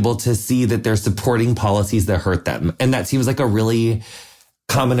being able to see that they're supporting policies that hurt them. And that seems like a really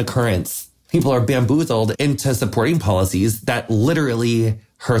common occurrence. People are bamboozled into supporting policies that literally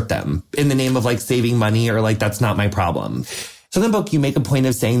hurt them in the name of saving money or that's not my problem. So in the book, you make a point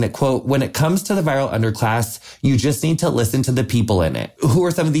of saying that, quote, when it comes to the viral underclass, you just need to listen to the people in it. Who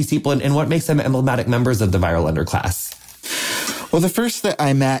are some of these people and what makes them emblematic members of the viral underclass? Well, the first that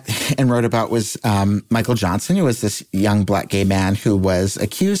I met and wrote about was Michael Johnson, who was this young Black gay man who was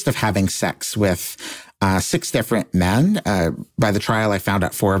accused of having sex with 6 different men. By the trial, I found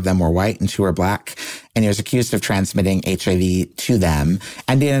out 4 of them were white and 2 were black. And he was accused of transmitting HIV to them.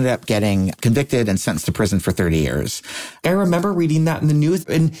 And he ended up getting convicted and sentenced to prison for 30 years. I remember reading that in the news,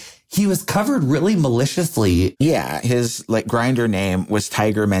 and he was covered really maliciously. Yeah, his Grindr name was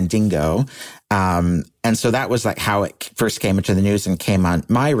Tiger Mandingo. And so that was how it first came into the news and came on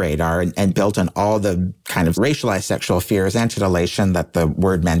my radar and built on all the kind of racialized sexual fears and titillation that the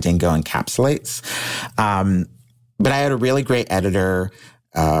word Mandingo encapsulates. But I had a really great editor,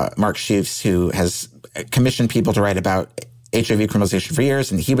 Mark Schoofs, who has commissioned people to write about HIV criminalization for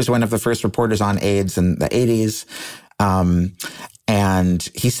years. And he was one of the first reporters on AIDS in the 80s. And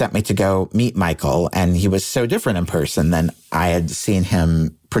he sent me to go meet Michael, and he was so different in person than I had seen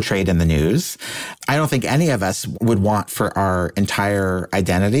him portrayed in the news. I don't think any of us would want for our entire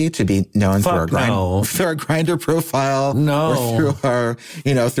identity to be known through our Grindr profile, or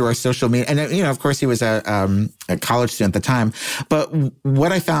through our social media. And of course, he was a college student at the time. But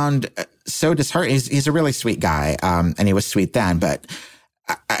what I found so disheartening, he's a really sweet guy, and he was sweet then. But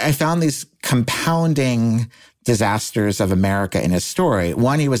I found these compounding disasters of America in his story.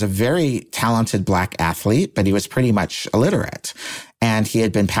 One, he was a very talented black athlete, but he was pretty much illiterate. And he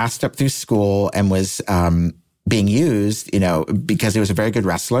had been passed up through school and was being used, because he was a very good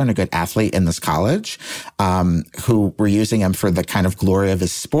wrestler and a good athlete in this college, who were using him for the kind of glory of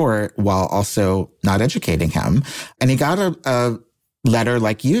his sport while also not educating him. And he got a letter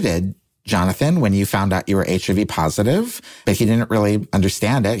like you did, Jonathan, when you found out you were HIV positive, but he didn't really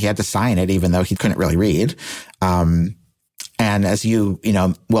understand it. He had to sign it, even though he couldn't really read. And as you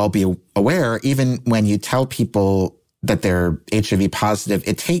well be aware, even when you tell people that they're HIV positive,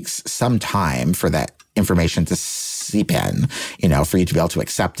 it takes some time for that information to seep in, for you to be able to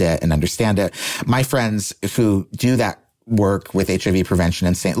accept it and understand it. My friends who do that work with HIV prevention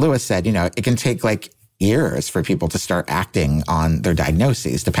in St. Louis said, it can take years for people to start acting on their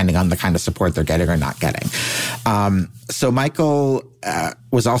diagnoses, depending on the kind of support they're getting or not getting. So Michael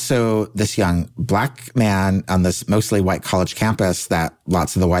was also this young black man on this mostly white college campus that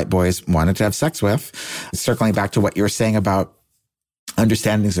lots of the white boys wanted to have sex with. Circling back to what you were saying about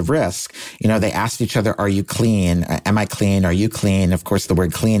understandings of risk, they asked each other, are you clean? Am I clean? Are you clean? Of course, the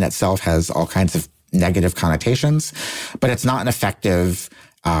word clean itself has all kinds of negative connotations, but it's not an effective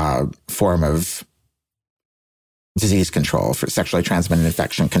form of disease control, for sexually transmitted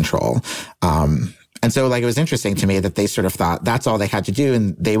infection control. And so it was interesting to me that they sort of thought that's all they had to do,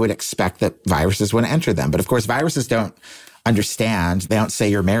 and they would expect that viruses wouldn't enter them. But of course, viruses don't understand. They don't say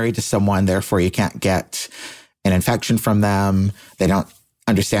you're married to someone, therefore you can't get an infection from them. They don't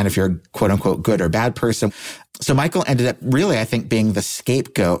understand if you're a quote unquote good or bad person. So Michael ended up really, I think, being the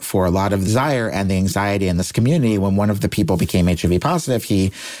scapegoat for a lot of desire and the anxiety in this community. When one of the people became HIV positive,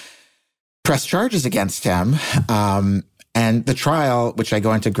 he pressed charges against him. And the trial, which I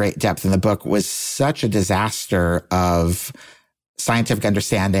go into great depth in the book, was such a disaster of scientific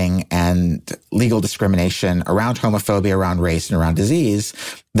understanding and legal discrimination around homophobia, around race, and around disease.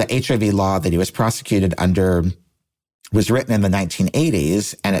 The HIV law that he was prosecuted under was written in the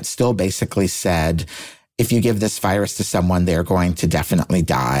 1980s, and it still basically said, if you give this virus to someone, they're going to definitely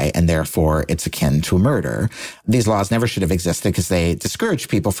die, and therefore it's akin to a murder. These laws never should have existed because they discourage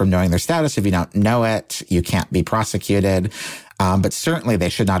people from knowing their status. If you don't know it, you can't be prosecuted. But certainly they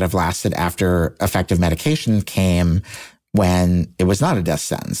should not have lasted after effective medication came, when it was not a death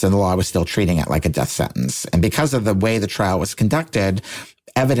sentence, and the law was still treating it like a death sentence. And because of the way the trial was conducted,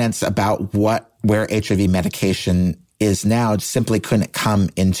 evidence about where HIV medication is now simply couldn't come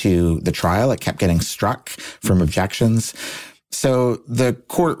into the trial. It kept getting struck from objections. So the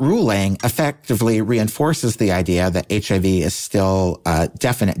court ruling effectively reinforces the idea that HIV is still a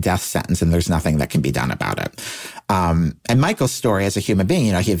definite death sentence and there's nothing that can be done about it. And Michael's story as a human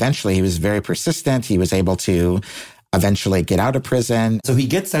being, he was very persistent. He was able to eventually get out of prison. So he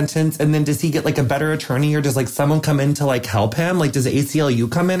gets sentenced, and then does he get a better attorney, or does someone come in to help him? Does the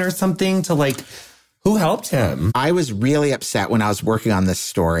ACLU come in or something to who helped him? I was really upset when I was working on this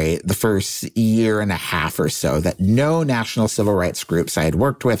story the first year and a half or so that no national civil rights groups I had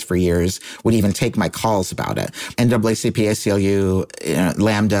worked with for years would even take my calls about it. NAACP, ACLU,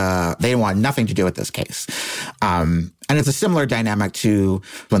 Lambda, they want nothing to do with this case. And it's a similar dynamic to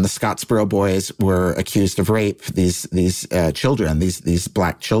when the Scottsboro boys were accused of rape, these children, these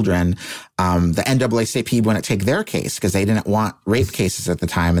black children. The NAACP wouldn't take their case because they didn't want rape cases at the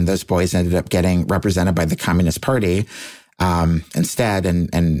time. And those boys ended up getting represented by the Communist Party instead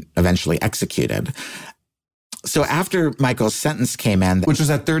and eventually executed. So after Michael's sentence came in, which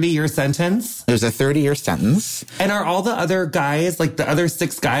was a 30-year sentence. It was a 30-year sentence. And are all the other guys, like the other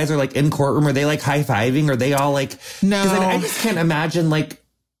 6 guys are like in courtroom? Are they like high-fiving? Are they all like, no, because I just can't imagine like,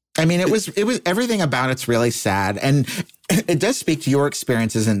 I mean, it was everything about it's really sad. And it does speak to your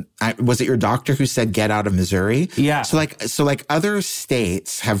experiences. And was it your doctor who said, get out of Missouri? Yeah. So like other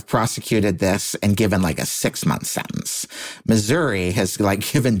states have prosecuted this and given like a 6-month sentence. Missouri has like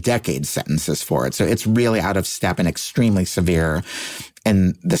given decade sentences for it. So it's really out of step and extremely severe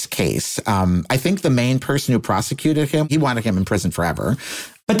in this case. I think the main person who prosecuted him, he wanted him in prison forever.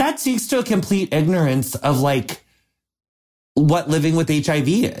 But that speaks to a complete ignorance of like, what living with HIV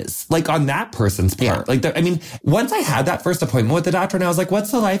is, like on that person's part. Yeah. Like, I mean, once I had that first appointment with the doctor and I was like,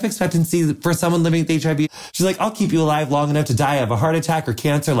 what's the life expectancy for someone living with HIV? She's like, I'll keep you alive long enough to die of a heart attack or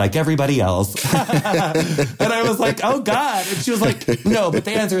cancer like everybody else. And I was like, oh God. And she was like, no, but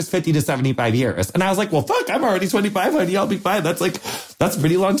the answer is 50 to 75 years. And I was like, well, fuck, I'm already 25, honey. I'll be fine. That's a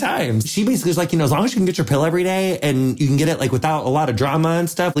pretty long time. She basically was like, as long as you can get your pill every day and you can get it like without a lot of drama and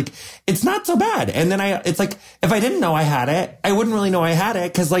stuff, like it's not so bad. And then it's like, if I didn't know I had it, I wouldn't really know I had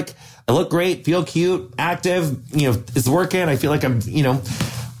it because like I look great, feel cute, active, it's working. I feel like I'm,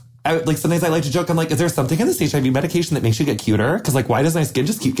 like sometimes I like to joke. I'm like, is there something in this HIV medication that makes you get cuter? Because like, why does my skin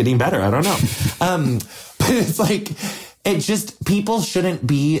just keep getting better? I don't know. But it's like, it just, people shouldn't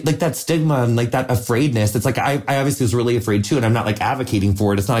be like that stigma and like that afraidness. It's like, I obviously was really afraid too. And I'm not like advocating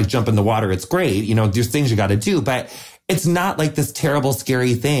for it. It's not like jump in the water. It's great. There's things you got to do, but it's not like this terrible,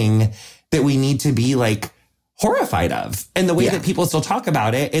 scary thing that we need to be like horrified of. And the way that people still talk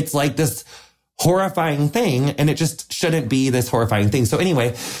about it, it's like this horrifying thing, and it just shouldn't be this horrifying thing. So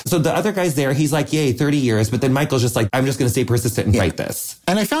anyway, so the other guy's there, he's like, yay, 30 years. But then Michael's just like, I'm just going to stay persistent and fight this.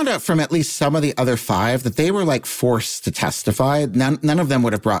 And I found out from at least some of the other 5 that they were like forced to testify. None of them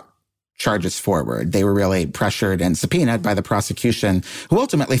would have brought charges forward. They were really pressured and subpoenaed by the prosecution, who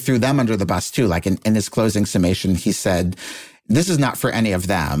ultimately threw them under the bus too. Like in his closing summation, he said, this is not for any of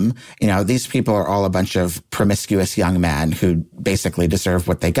them. These people are all a bunch of promiscuous young men who basically deserve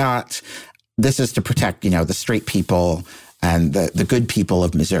what they got. This is to protect, the straight people and the good people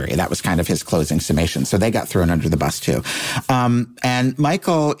of Missouri. That was kind of his closing summation. So they got thrown under the bus too. And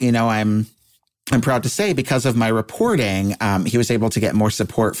Michael, I'm proud to say, because of my reporting, he was able to get more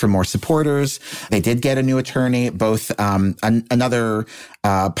support from more supporters. They did get a new attorney, both another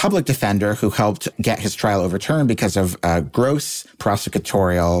public defender who helped get his trial overturned because of gross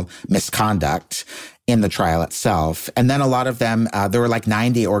prosecutorial misconduct in the trial itself. And then a lot of them, there were like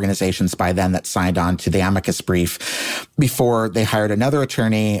 90 organizations by then that signed on to the amicus brief before they hired another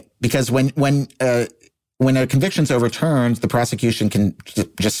attorney, because when a conviction's overturned, the prosecution can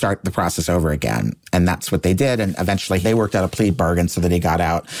just start the process over again. And that's what they did. And eventually they worked out a plea bargain so that he got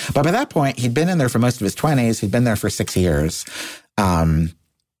out. But by that point, he'd been in there for most of his 20s. He'd been there for 6 years. But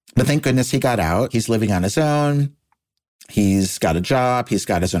thank goodness he got out. He's living on his own. He's got a job. He's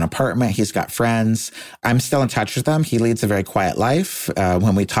got his own apartment. He's got friends. I'm still in touch with him. He leads a very quiet life.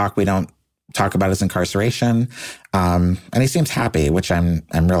 When we talk, we don't talk about his incarceration. And he seems happy, which I'm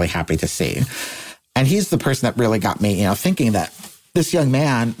really happy to see. And he's the person that really got me, thinking that this young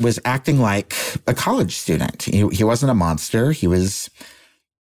man was acting like a college student. He wasn't a monster. He was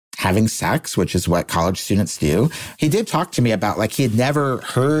having sex, which is what college students do. He did talk to me about, like, he had never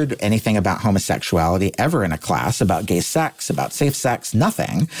heard anything about homosexuality ever in a class, about gay sex, about safe sex,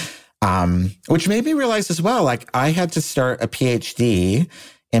 nothing. Which made me realize as well, like, I had to start a PhD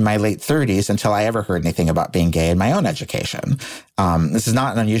in my late 30s until I ever heard anything about being gay in my own education. This is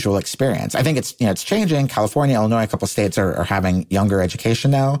not an unusual experience. I think it's changing. California, Illinois, a couple of states are having younger education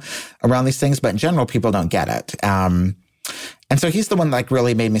now around these things, but in general, people don't get it. And so he's the one that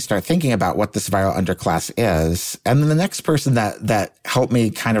really made me start thinking about what this viral underclass is. And then the next person that helped me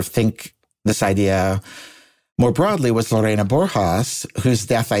kind of think this idea more broadly was Lorena Borjas, whose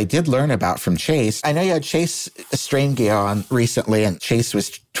death I did learn about from Chase. I know you had Chase Strange on recently, and Chase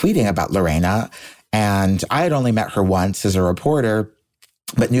was tweeting about Lorena, and I had only met her once as a reporter,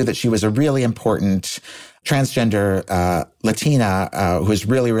 but knew that she was a really important transgender Latina who was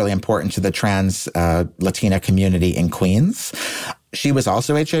really, really important to the trans Latina community in Queens. She was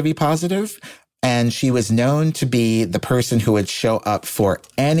also HIV positive. And she was known to be the person who would show up for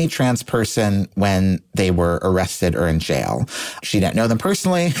any trans person when they were arrested or in jail. She didn't know them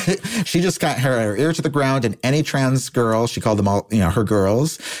personally. She just got her ear to the ground, and any trans girl, she called them all, her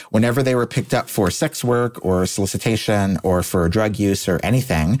girls, whenever they were picked up for sex work or solicitation or for drug use or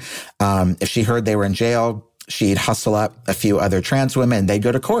anything, if she heard they were in jail, she'd hustle up a few other trans women and they'd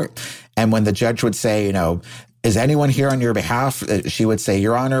go to court. And when the judge would say, is anyone here on your behalf? She would say,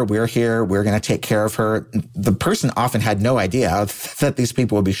 Your Honor, we're here. We're going to take care of her. The person often had no idea that these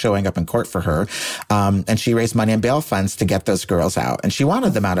people would be showing up in court for her. And she raised money and bail funds to get those girls out. And she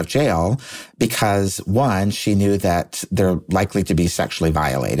wanted them out of jail because, one, she knew that they're likely to be sexually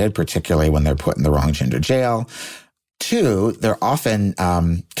violated, particularly when they're put in the wrong gender jail. Two, they're often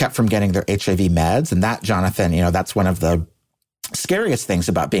kept from getting their HIV meds. And that, Jonathan, that's one of the scariest things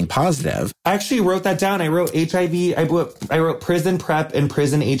about being positive. I actually wrote that down. I wrote HIV. I wrote prison PrEP and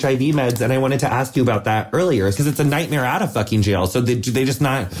prison HIV meds. And I wanted to ask you about that earlier because it's a nightmare out of fucking jail. So they just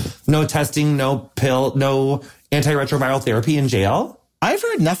no testing, no pill, no antiretroviral therapy in jail? I've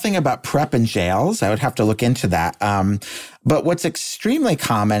heard nothing about PrEP in jails. I would have to look into that. But what's extremely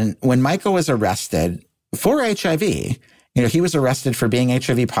common, when Michael was arrested for HIV, he was arrested for being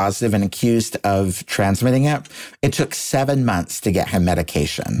HIV positive and accused of transmitting it. It took 7 months to get him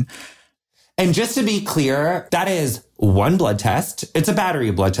medication. And just to be clear, that is one blood test. It's a battery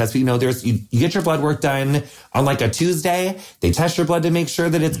of blood tests. But you get your blood work done on like a Tuesday. They test your blood to make sure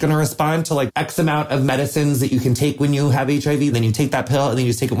that it's going to respond to like X amount of medicines that you can take when you have HIV. Then you take that pill and then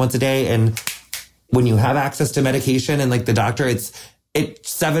you just take it once a day. And when you have access to medication and like the doctor,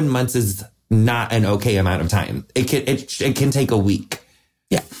 7 months is not an okay amount of time. It can take a week.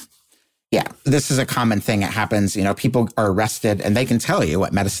 Yeah. Yeah. This is a common thing. It happens. People are arrested and they can tell you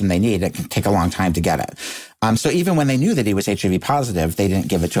what medicine they need. It can take a long time to get it. So even when they knew that he was HIV positive, they didn't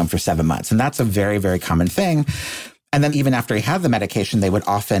give it to him for 7 months. And that's a very, very common thing. And then even after he had the medication, they would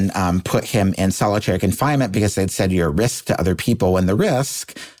often put him in solitary confinement because they'd said you're a risk to other people. When the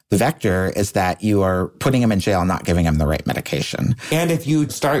risk, the vector, is that you are putting him in jail, not giving him the right medication. And if you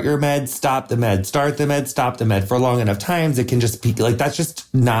start your med, stop the med, start the med, stop the med for long enough times, it can just be like, that's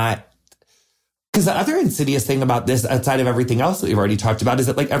just not. Because the other insidious thing about this, outside of everything else that we've already talked about, is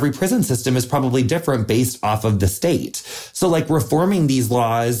that like every prison system is probably different based off of the state. So like reforming these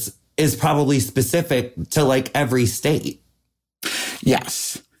laws is probably specific to like every state.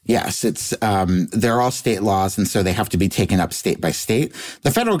 Yes. Yes, they're all state laws, and so they have to be taken up state by state.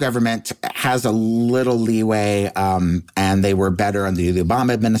 The federal government has a little leeway, and they were better under the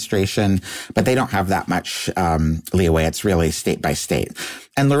Obama administration, but they don't have that much leeway. It's really state by state.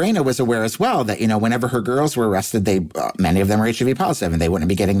 And Lorena was aware as well that, whenever her girls were arrested, many of them were HIV positive and they wouldn't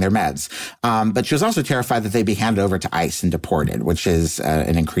be getting their meds. But she was also terrified that they'd be handed over to ICE and deported, which is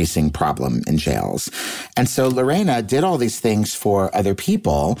an increasing problem in jails. And so Lorena did all these things for other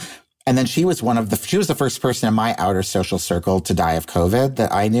people. And then she was she was the first person in my outer social circle to die of COVID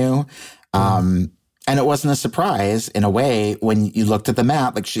that I knew. And it wasn't a surprise in a way when you looked at the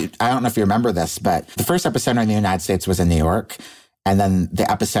map. I don't know if you remember this, but the first epicenter in the United States was in New York. And then the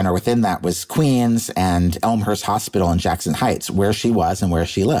epicenter within that was Queens and Elmhurst Hospital in Jackson Heights, where she was and where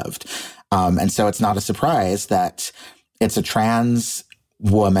she lived. And so it's not a surprise that it's a trans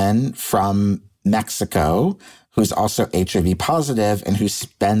woman from Mexico who's also HIV positive and who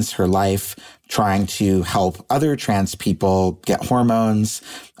spends her life trying to help other trans people get hormones,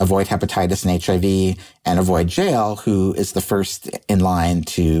 avoid hepatitis and HIV, and avoid jail, who is the first in line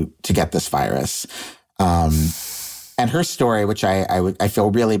to get this virus. And her story, which I feel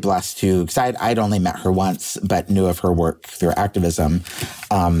really blessed to, because I'd only met her once, but knew of her work through activism,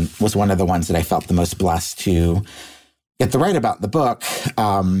 was one of the ones that I felt the most blessed to get to write about the book.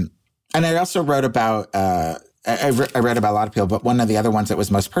 And I also wrote about, I read about a lot of people, but one of the other ones that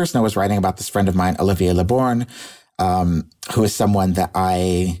was most personal was writing about this friend of mine, Olivier Leborn, who is someone that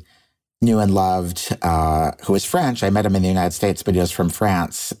I knew and loved, who was French. I met him in the United States, but he was from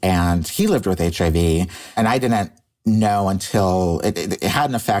France, and he lived with HIV. And I didn't know until it had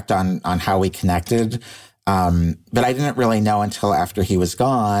an effect on how we connected. But I didn't really know until after he was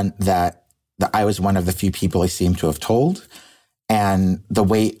gone that I was one of the few people he seemed to have told. And the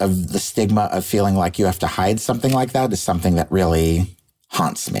weight of the stigma of feeling like you have to hide something like that is something that really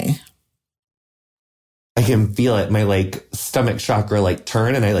haunts me. I can feel it. My stomach chakra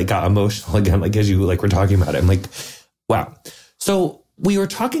turn, and I got emotional again, as you were talking about it. I'm like, wow. So we were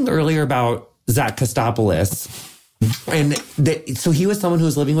talking earlier about Zach Kostopoulos. And so he was someone who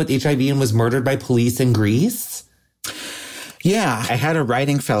was living with HIV and was murdered by police in Greece? Yeah. I had a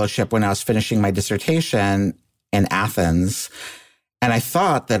writing fellowship when I was finishing my dissertation in Athens. And I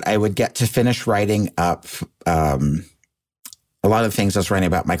thought that I would get to finish writing up a lot of the things I was writing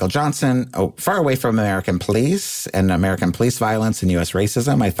about Michael Johnson, far away from American police and American police violence and U.S.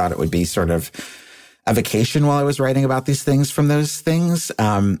 racism. I thought it would be sort of a vacation while I was writing about these things from those things.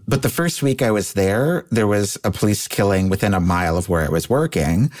 But the first week I was there was a police killing within a mile of where I was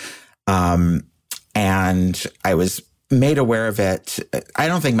working. And I was made aware of it. I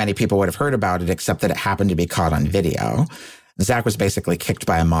don't think many people would have heard about it, except that it happened to be caught on video. Zach was basically kicked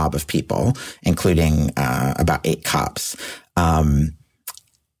by a mob of people, including about 8 cops.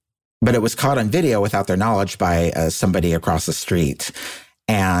 But it was caught on video without their knowledge by somebody across the street.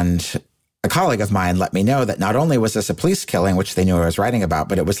 And a colleague of mine let me know that not only was this a police killing, which they knew I was writing about,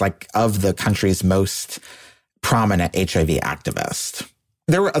 but it was like of the country's most prominent HIV activist.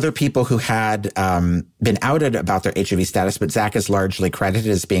 There were other people who had been outed about their HIV status, but Zach is largely credited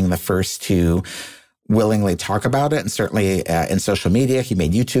as being the first to willingly talk about it. And certainly in social media, he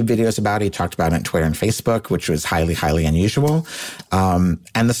made YouTube videos about it. He talked about it on Twitter and Facebook, which was highly, highly unusual. And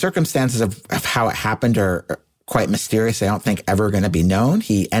the circumstances of how it happened are quite mysterious. I don't think ever going to be known.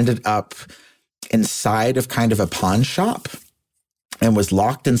 He ended up inside of kind of a pawn shop and was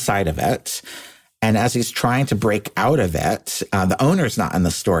locked inside of it. And as he's trying to break out of it, the owner's not in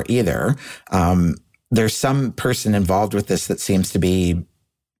the store either. There's some person involved with this that seems to be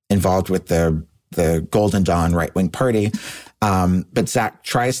involved with the Golden Dawn right-wing party. But Zach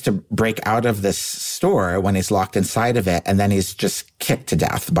tries to break out of this store when he's locked inside of it, and then he's just kicked to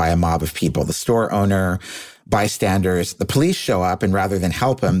death by a mob of people. The store owner, bystanders, the police show up, and rather than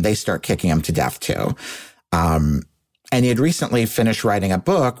help him, they start kicking him to death too. And he had recently finished writing a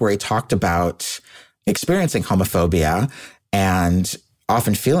book where he talked about experiencing homophobia and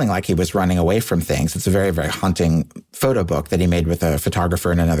often feeling like he was running away from things. It's a very, very haunting photo book that he made with a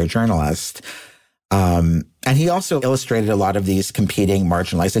photographer and another journalist. And he also illustrated a lot of these competing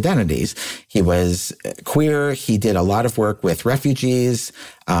marginalized identities. He was queer. He did a lot of work with refugees.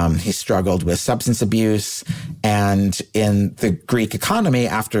 He struggled with substance abuse. And in the Greek economy,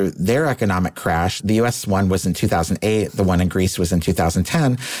 after their economic crash, the U.S. one was in 2008. The one in Greece was in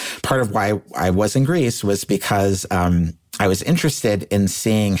 2010. Part of why I was in Greece was because I was interested in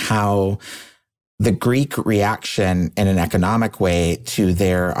seeing how the Greek reaction in an economic way to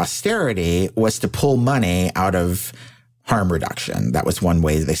their austerity was to pull money out of harm reduction. That was one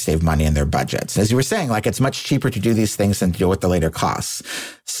way they saved money in their budgets. As you were saying, like, it's much cheaper to do these things than to deal with the later costs.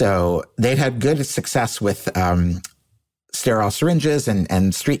 So they'd had good success with sterile syringes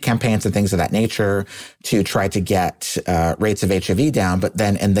and street campaigns and things of that nature to try to get rates of HIV down. But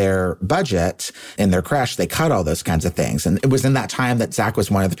then in their budget, in their crash, they cut all those kinds of things. And it was in that time that Zach was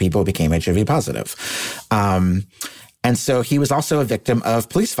one of the people who became HIV positive. And so he was also a victim of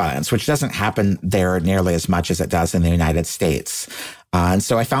police violence, which doesn't happen there nearly as much as it does in the United States. And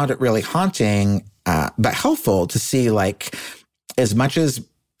so I found it really haunting, but helpful to see, like, as much as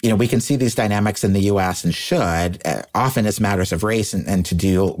we can see these dynamics in the U.S. and should, often as matters of race and to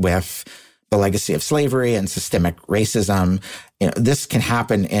deal with the legacy of slavery and systemic racism. This can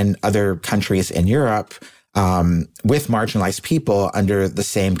happen in other countries in Europe with marginalized people under the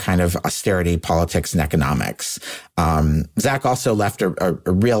same kind of austerity politics and economics. Zach also left a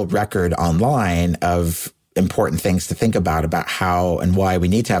real record online of important things to think about how and why we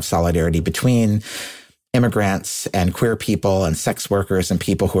need to have solidarity between immigrants and queer people and sex workers and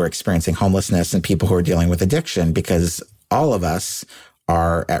people who are experiencing homelessness and people who are dealing with addiction, because all of us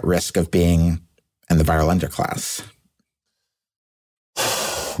are at risk of being in the viral underclass.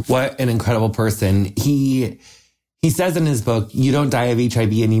 What an incredible person. He says in his book, you don't die of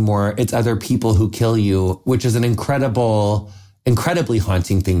HIV anymore. It's other people who kill you, which is an incredibly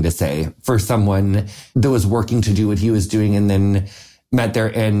haunting thing to say for someone that was working to do what he was doing and then met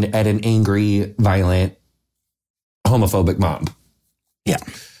their end at an angry, violent, homophobic mob. Yeah.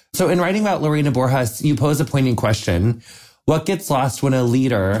 So in writing about Lorena Borjas, you pose a poignant question. What gets lost when a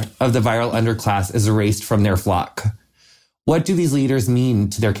leader of the viral underclass is erased from their flock? What do these leaders mean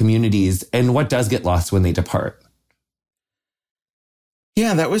to their communities, and what does get lost when they depart?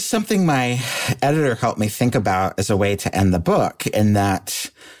 Yeah, that was something my editor helped me think about as a way to end the book, in that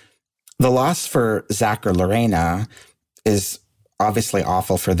the loss for Zach or Lorena is obviously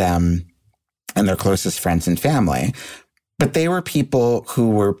awful for them and their closest friends and family. But they were people who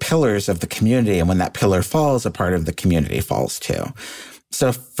were pillars of the community. And when that pillar falls, a part of the community falls too.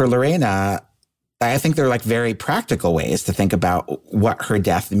 So for Lorena, I think there are like very practical ways to think about what her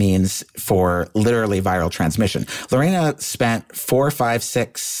death means for literally viral transmission. Lorena spent 4, 5,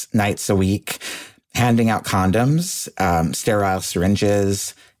 6 nights a week handing out condoms, sterile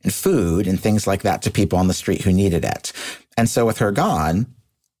syringes, and food and things like that to people on the street who needed it. And so with her gone,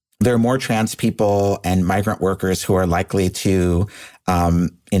 there are more trans people and migrant workers who are likely to,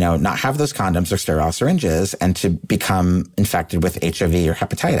 not have those condoms or sterile syringes and to become infected with HIV or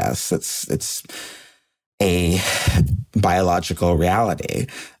hepatitis. It's a biological reality.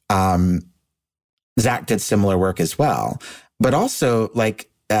 Zach did similar work as well, but also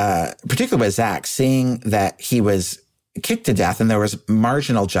particularly with Zach, seeing that he was kicked to death, and there was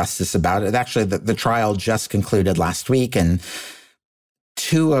marginal justice about it. Actually, the trial just concluded last week, and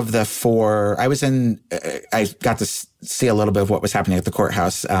 2 of the 4, I got to see a little bit of what was happening at the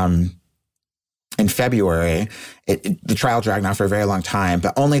courthouse in February. The trial dragged on for a very long time,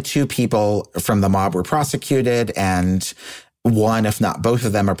 but only 2 people from the mob were prosecuted, and 1, if not both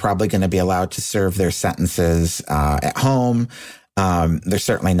of them, are probably going to be allowed to serve their sentences at home. There's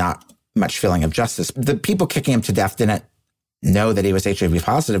certainly not much feeling of justice. The people kicking him to death didn't know that he was HIV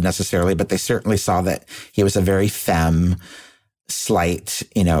positive necessarily, but they certainly saw that he was a very femme, slight,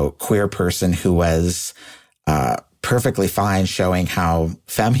 queer person who was perfectly fine showing how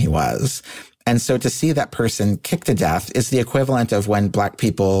femme he was. And so to see that person kicked to death is the equivalent of when Black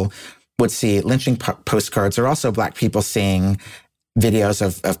people would see lynching postcards, or also Black people seeing videos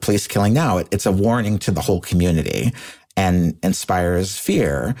of police killing now. It's a warning to the whole community and inspires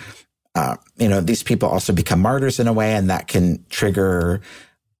fear. These people also become martyrs in a way, and that can trigger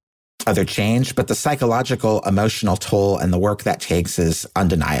other change. But the psychological, emotional toll and the work that takes is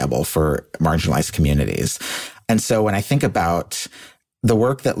undeniable for marginalized communities. And so when I think about the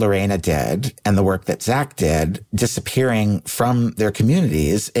work that Lorena did and the work that Zach did disappearing from their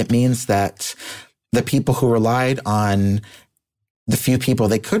communities, it means that the people who relied on the few people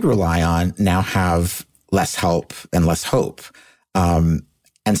they could rely on now have less help and less hope.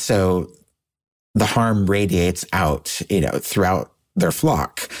 And so the harm radiates out, throughout their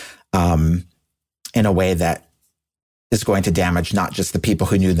flock in a way that is going to damage not just the people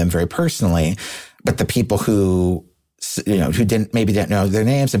who knew them very personally, but the people who didn't know their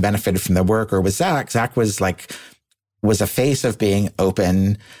names and benefited from their work. Or with Zach. Zach was a face of being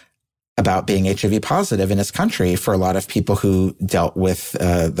open about being HIV positive in his country for a lot of people who dealt with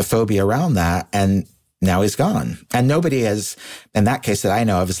the phobia around that. And now he's gone. And nobody has, in that case that I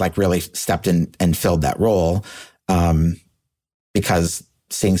know of, has really stepped in and filled that role, because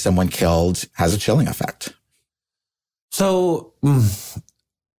seeing someone killed has a chilling effect. So,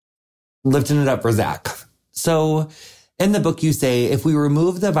 lifting it up for Zach. So in the book, you say, if we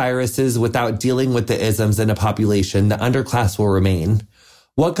remove the viruses without dealing with the isms in a population, the underclass will remain.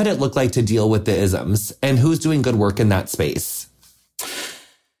 What could it look like to deal with the isms? And who's doing good work in that space?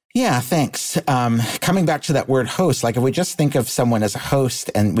 Yeah, thanks. Coming back to that word host, if we just think of someone as a host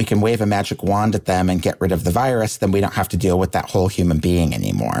and we can wave a magic wand at them and get rid of the virus, then we don't have to deal with that whole human being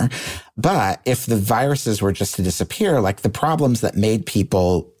anymore. But if the viruses were just to disappear, the problems that made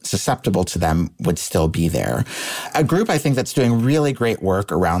people susceptible to them would still be there. A group I think that's doing really great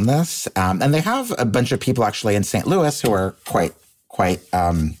work around this, and they have a bunch of people actually in St. Louis who are quite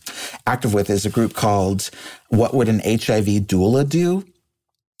active with, is a group called What Would an HIV Doula Do?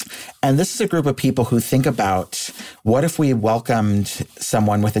 And this is a group of people who think about, what if we welcomed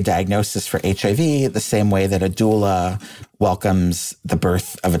someone with a diagnosis for HIV the same way that a doula welcomes the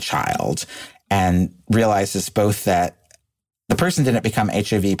birth of a child, and realizes both that the person didn't become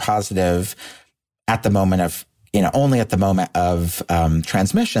HIV positive at the moment of, only at the moment of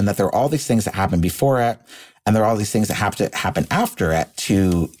transmission, that there are all these things that happen before it, and there are all these things that have to happen after it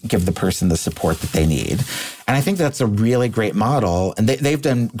to give the person the support that they need. And I think that's a really great model. And they've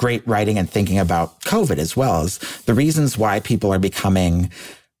done great writing and thinking about COVID as well, as the reasons why people are becoming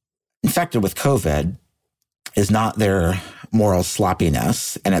infected with COVID is not their moral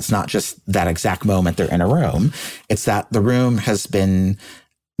sloppiness. And it's not just that exact moment they're in a room. It's that the room has been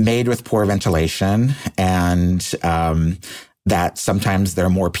made with poor ventilation, and that sometimes there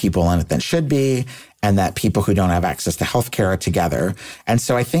are more people in it than should be, and that people who don't have access to healthcare are together. And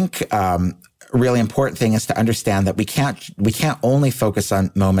so I think a really important thing is to understand that we can't only focus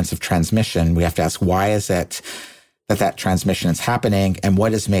on moments of transmission. We have to ask, why is it that transmission is happening, and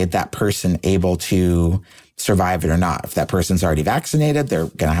what has made that person able to survive it or not? If that person's already vaccinated, they're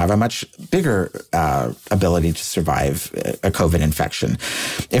going to have a much bigger ability to survive a COVID infection.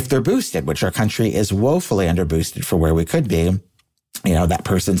 If they're boosted, which our country is woefully underboosted for where we could be, that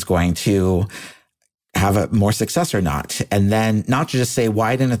person's going to have a more success or not. And then not to just say,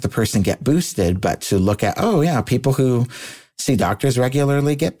 why didn't the person get boosted, but to look at, people who see doctors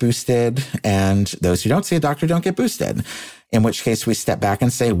regularly get boosted, and those who don't see a doctor don't get boosted. In which case we step back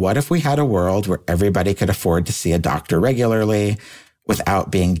and say, what if we had a world where everybody could afford to see a doctor regularly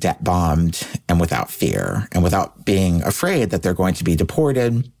without being debt bombed and without fear and without being afraid that they're going to be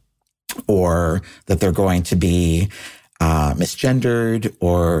deported or that they're going to be misgendered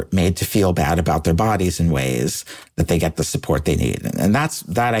or made to feel bad about their bodies in ways that they get the support they need. And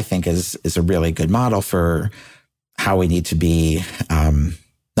that I think is a really good model for how we need to be,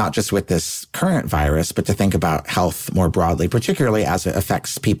 not just with this current virus, but to think about health more broadly, particularly as it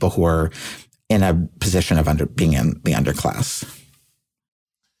affects people who are in a position of being in the underclass.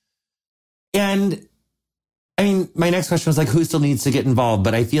 And I mean, my next question was like, who still needs to get involved?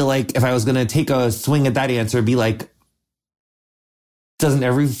 But I feel like if I was going to take a swing at that answer, it'd be like, doesn't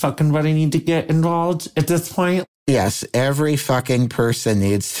every fucking body need to get involved at this point? Yes, every fucking person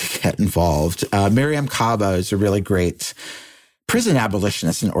needs to get involved. Miriam Cabo is a really great prison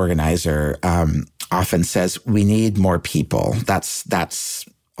abolitionist and organizer, often says we need more people. That's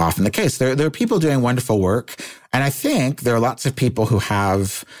often the case. There are people doing wonderful work. And I think there are lots of people who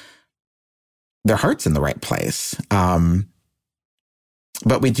have their hearts in the right place. But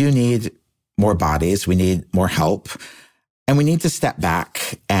we do need more bodies. We need more help. And we need to step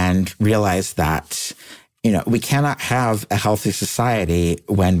back and realize that, we cannot have a healthy society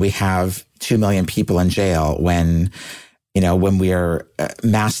when we have 2 million people in jail, when we are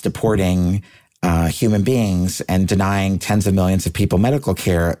mass deporting human beings and denying tens of millions of people medical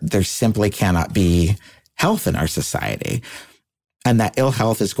care. There simply cannot be health in our society. And that ill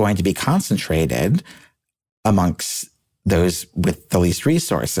health is going to be concentrated amongst those with the least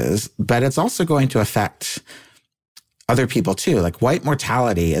resources, but it's also going to affect other people too. Like white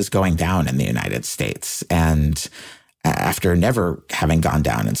mortality is going down in the United States. And after never having gone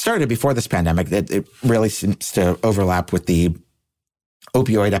down and started before this pandemic, it really seems to overlap with the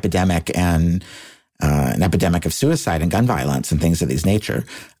opioid epidemic and an epidemic of suicide and gun violence and things of this nature.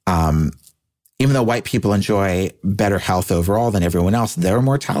 Even though white people enjoy better health overall than everyone else, their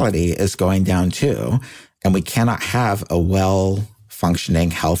mortality is going down too. And we cannot have a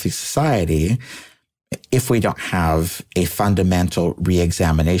well-functioning, healthy society if we don't have a fundamental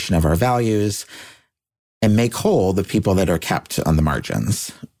re-examination of our values and make whole the people that are kept on the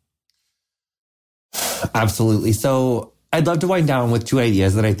margins. Absolutely. So I'd love to wind down with 2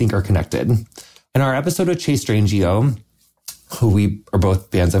 ideas that I think are connected. In our episode with Chase Strangio, who we are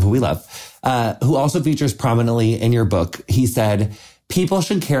both fans of, who we love, who also features prominently in your book, he said, people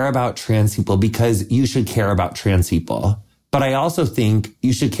should care about trans people because you should care about trans people. But I also think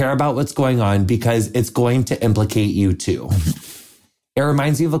you should care about what's going on because it's going to implicate you too. It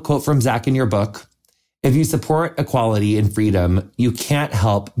reminds me of a quote from Zach in your book. If you support equality and freedom, you can't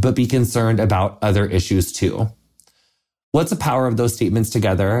help but be concerned about other issues too. What's the power of those statements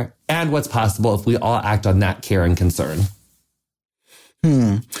together? And what's possible if we all act on that care and concern?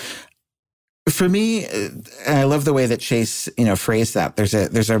 For me, I love the way that Chase, phrased that.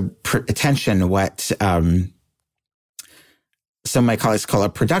 There's a tension, what some of my colleagues call a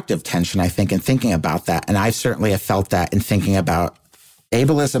productive tension, I think, in thinking about that. And I certainly have felt that in thinking about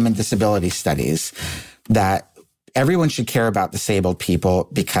ableism and disability studies, that everyone should care about disabled people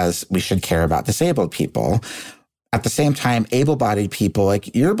because we should care about disabled people. At the same time, able-bodied people,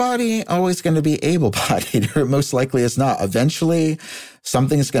 like your body always going to be able-bodied, or most likely is not. Eventually,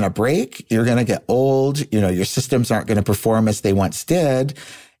 something's going to break. You're going to get old. Your systems aren't going to perform as they once did.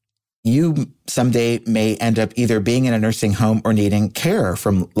 You someday may end up either being in a nursing home or needing care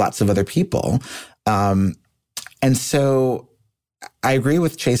from lots of other people. And so I agree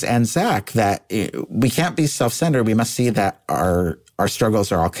with Chase and Zach that we can't be self-centered. We must see that our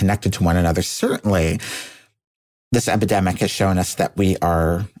struggles are all connected to one another. Certainly, this epidemic has shown us that we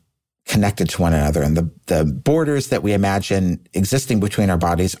are connected to one another, and the borders that we imagine existing between our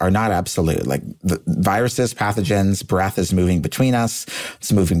bodies are not absolute. Like the viruses, pathogens, breath is moving between us.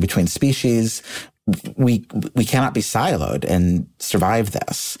 It's moving between species. We cannot be siloed and survive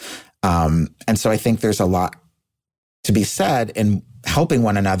this. And so I think there's a lot to be said in helping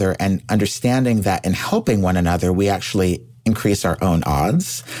one another and understanding that in helping one another, we actually increase our own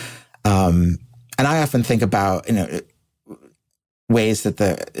odds. And I often think about, ways that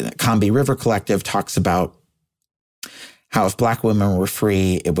the Combahee River Collective talks about how if Black women were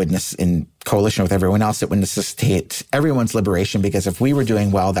free, it would, in coalition with everyone else, it would necessitate everyone's liberation, because if we were doing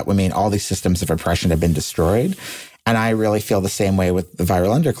well, that would mean all these systems of oppression have been destroyed. And I really feel the same way with the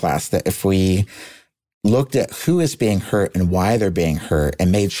viral underclass, that if we looked at who is being hurt and why they're being hurt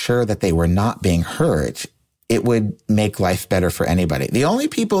and made sure that they were not being hurt, it would make life better for anybody. The only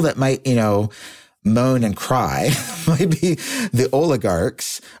people that might, moan and cry might be the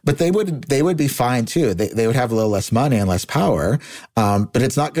oligarchs, but they would be fine too. They would have a little less money and less power, but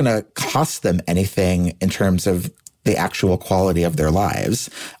it's not going to cost them anything in terms of the actual quality of their lives.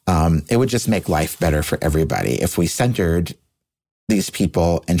 It would just make life better for everybody if we centered these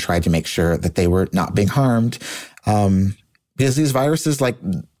people and tried to make sure that they were not being harmed. Because these viruses,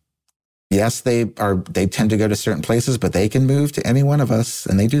 yes, they tend to go to certain places, but they can move to any one of us,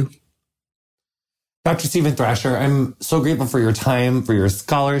 and they do. Dr. Steven Thrasher, I'm so grateful for your time, for your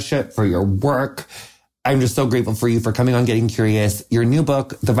scholarship, for your work. I'm just so grateful for you for coming on Getting Curious. Your new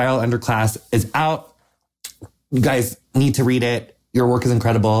book, The Viral Underclass, is out. You guys need to read it. Your work is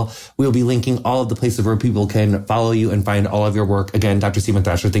incredible. We'll be linking all of the places where people can follow you and find all of your work. Again, Dr. Stephen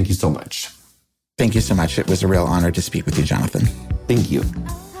Thrasher, thank you so much. Thank you so much. It was a real honor to speak with you, Jonathan. Thank you.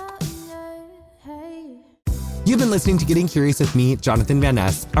 You've been listening to Getting Curious with me, Jonathan Van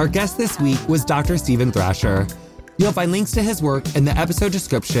Ness. Our guest this week was Dr. Stephen Thrasher. You'll find links to his work in the episode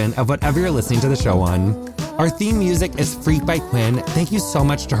description of whatever you're listening to the show on. Our theme music is Freak by Quinn. Thank you so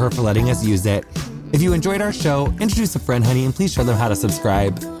much to her for letting us use it. If you enjoyed our show, introduce a friend, honey, and please show them how to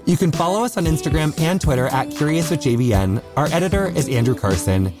subscribe. You can follow us on Instagram and Twitter at CuriousWithJVN. Our editor is Andrew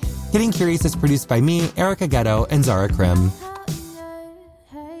Carson. Getting Curious is produced by me, Erica Ghetto, and Zara Krim.